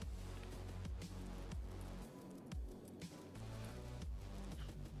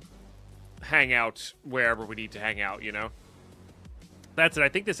hang out wherever we need to hang out, you know? That's it. I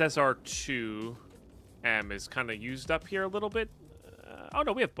think this SR2M is kind of used up here a little bit. Oh,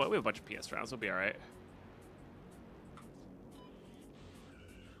 no, we have a bunch of PS rounds. We'll be all right.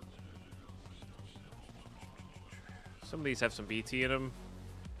 Some of these have some BT in them.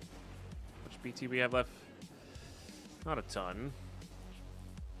 How much BT we have left? Not a ton.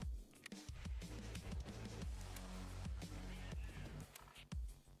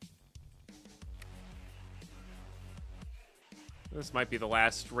 This might be the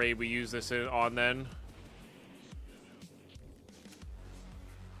last raid we use this on then.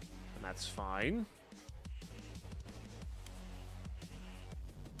 And that's fine.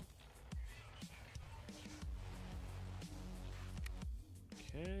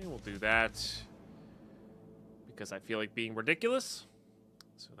 Okay, we'll do that. Because I feel like being ridiculous.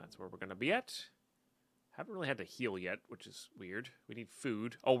 So that's where we're going to be at. Haven't really had to heal yet, which is weird. We need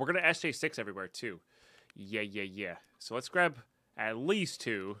food. Oh, we're going to SJ6 everywhere too. Yeah. So let's grab at least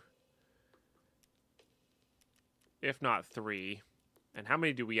 2. If not 3. And how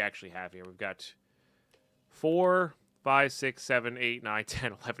many do we actually have here? We've got 4, 5, 6, 7, 8, 9,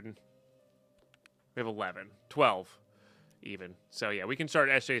 10, 11. We have 11. 12 even. So yeah, we can start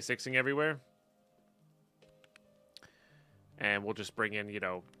SJ6ing everywhere. And we'll just bring in, you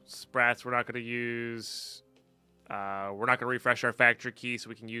know, sprats we're not going to use. We're not going to refresh our factory key, so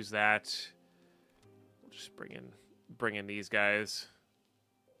we can use that. We'll just bring in these guys.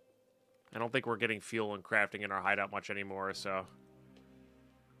 I don't think we're getting fuel and crafting in our hideout much anymore, so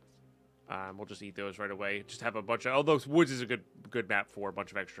we'll just eat those right away. Just have a bunch of... Although woods is a good map for a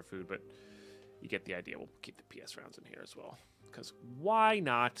bunch of extra food, but you get the idea. We'll keep the PS rounds in here as well, because why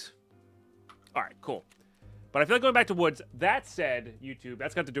not? All right, cool. But I feel like going back to woods. That said, YouTube,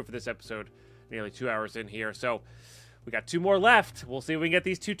 that's got to do it for this episode. Nearly 2 hours in here, so we got 2 more left. We'll see if we can get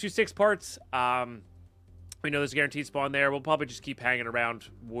these 226 parts. We know there's a guaranteed spawn there. We'll probably just keep hanging around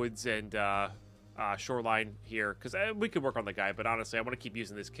woods and shoreline here, because we could work on the guy, but honestly, I want to keep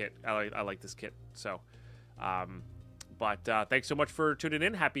using this kit. I like this kit. So, thanks so much for tuning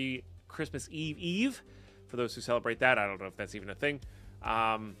in. Happy Christmas Eve for those who celebrate that. I don't know if that's even a thing.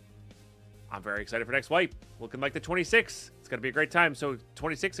 I'm very excited for next wipe. Looking like the 26th. It's going to be a great time. So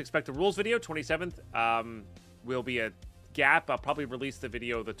 26th, expect a rules video. 27th will be a gap. I'll probably release the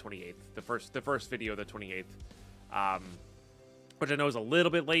video the 28th. The first video the 28th. Which I know is a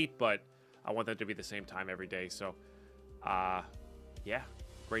little bit late, but I want that to be the same time every day. So, yeah,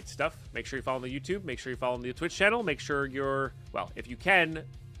 great stuff. Make sure you follow the YouTube. Make sure you follow the Twitch channel. Make sure you're, well, if you can,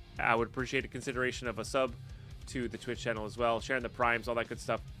 I would appreciate a consideration of a sub to the Twitch channel as well. Sharing the primes, all that good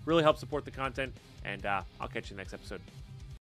stuff. Really helps support the content. And I'll catch you next episode.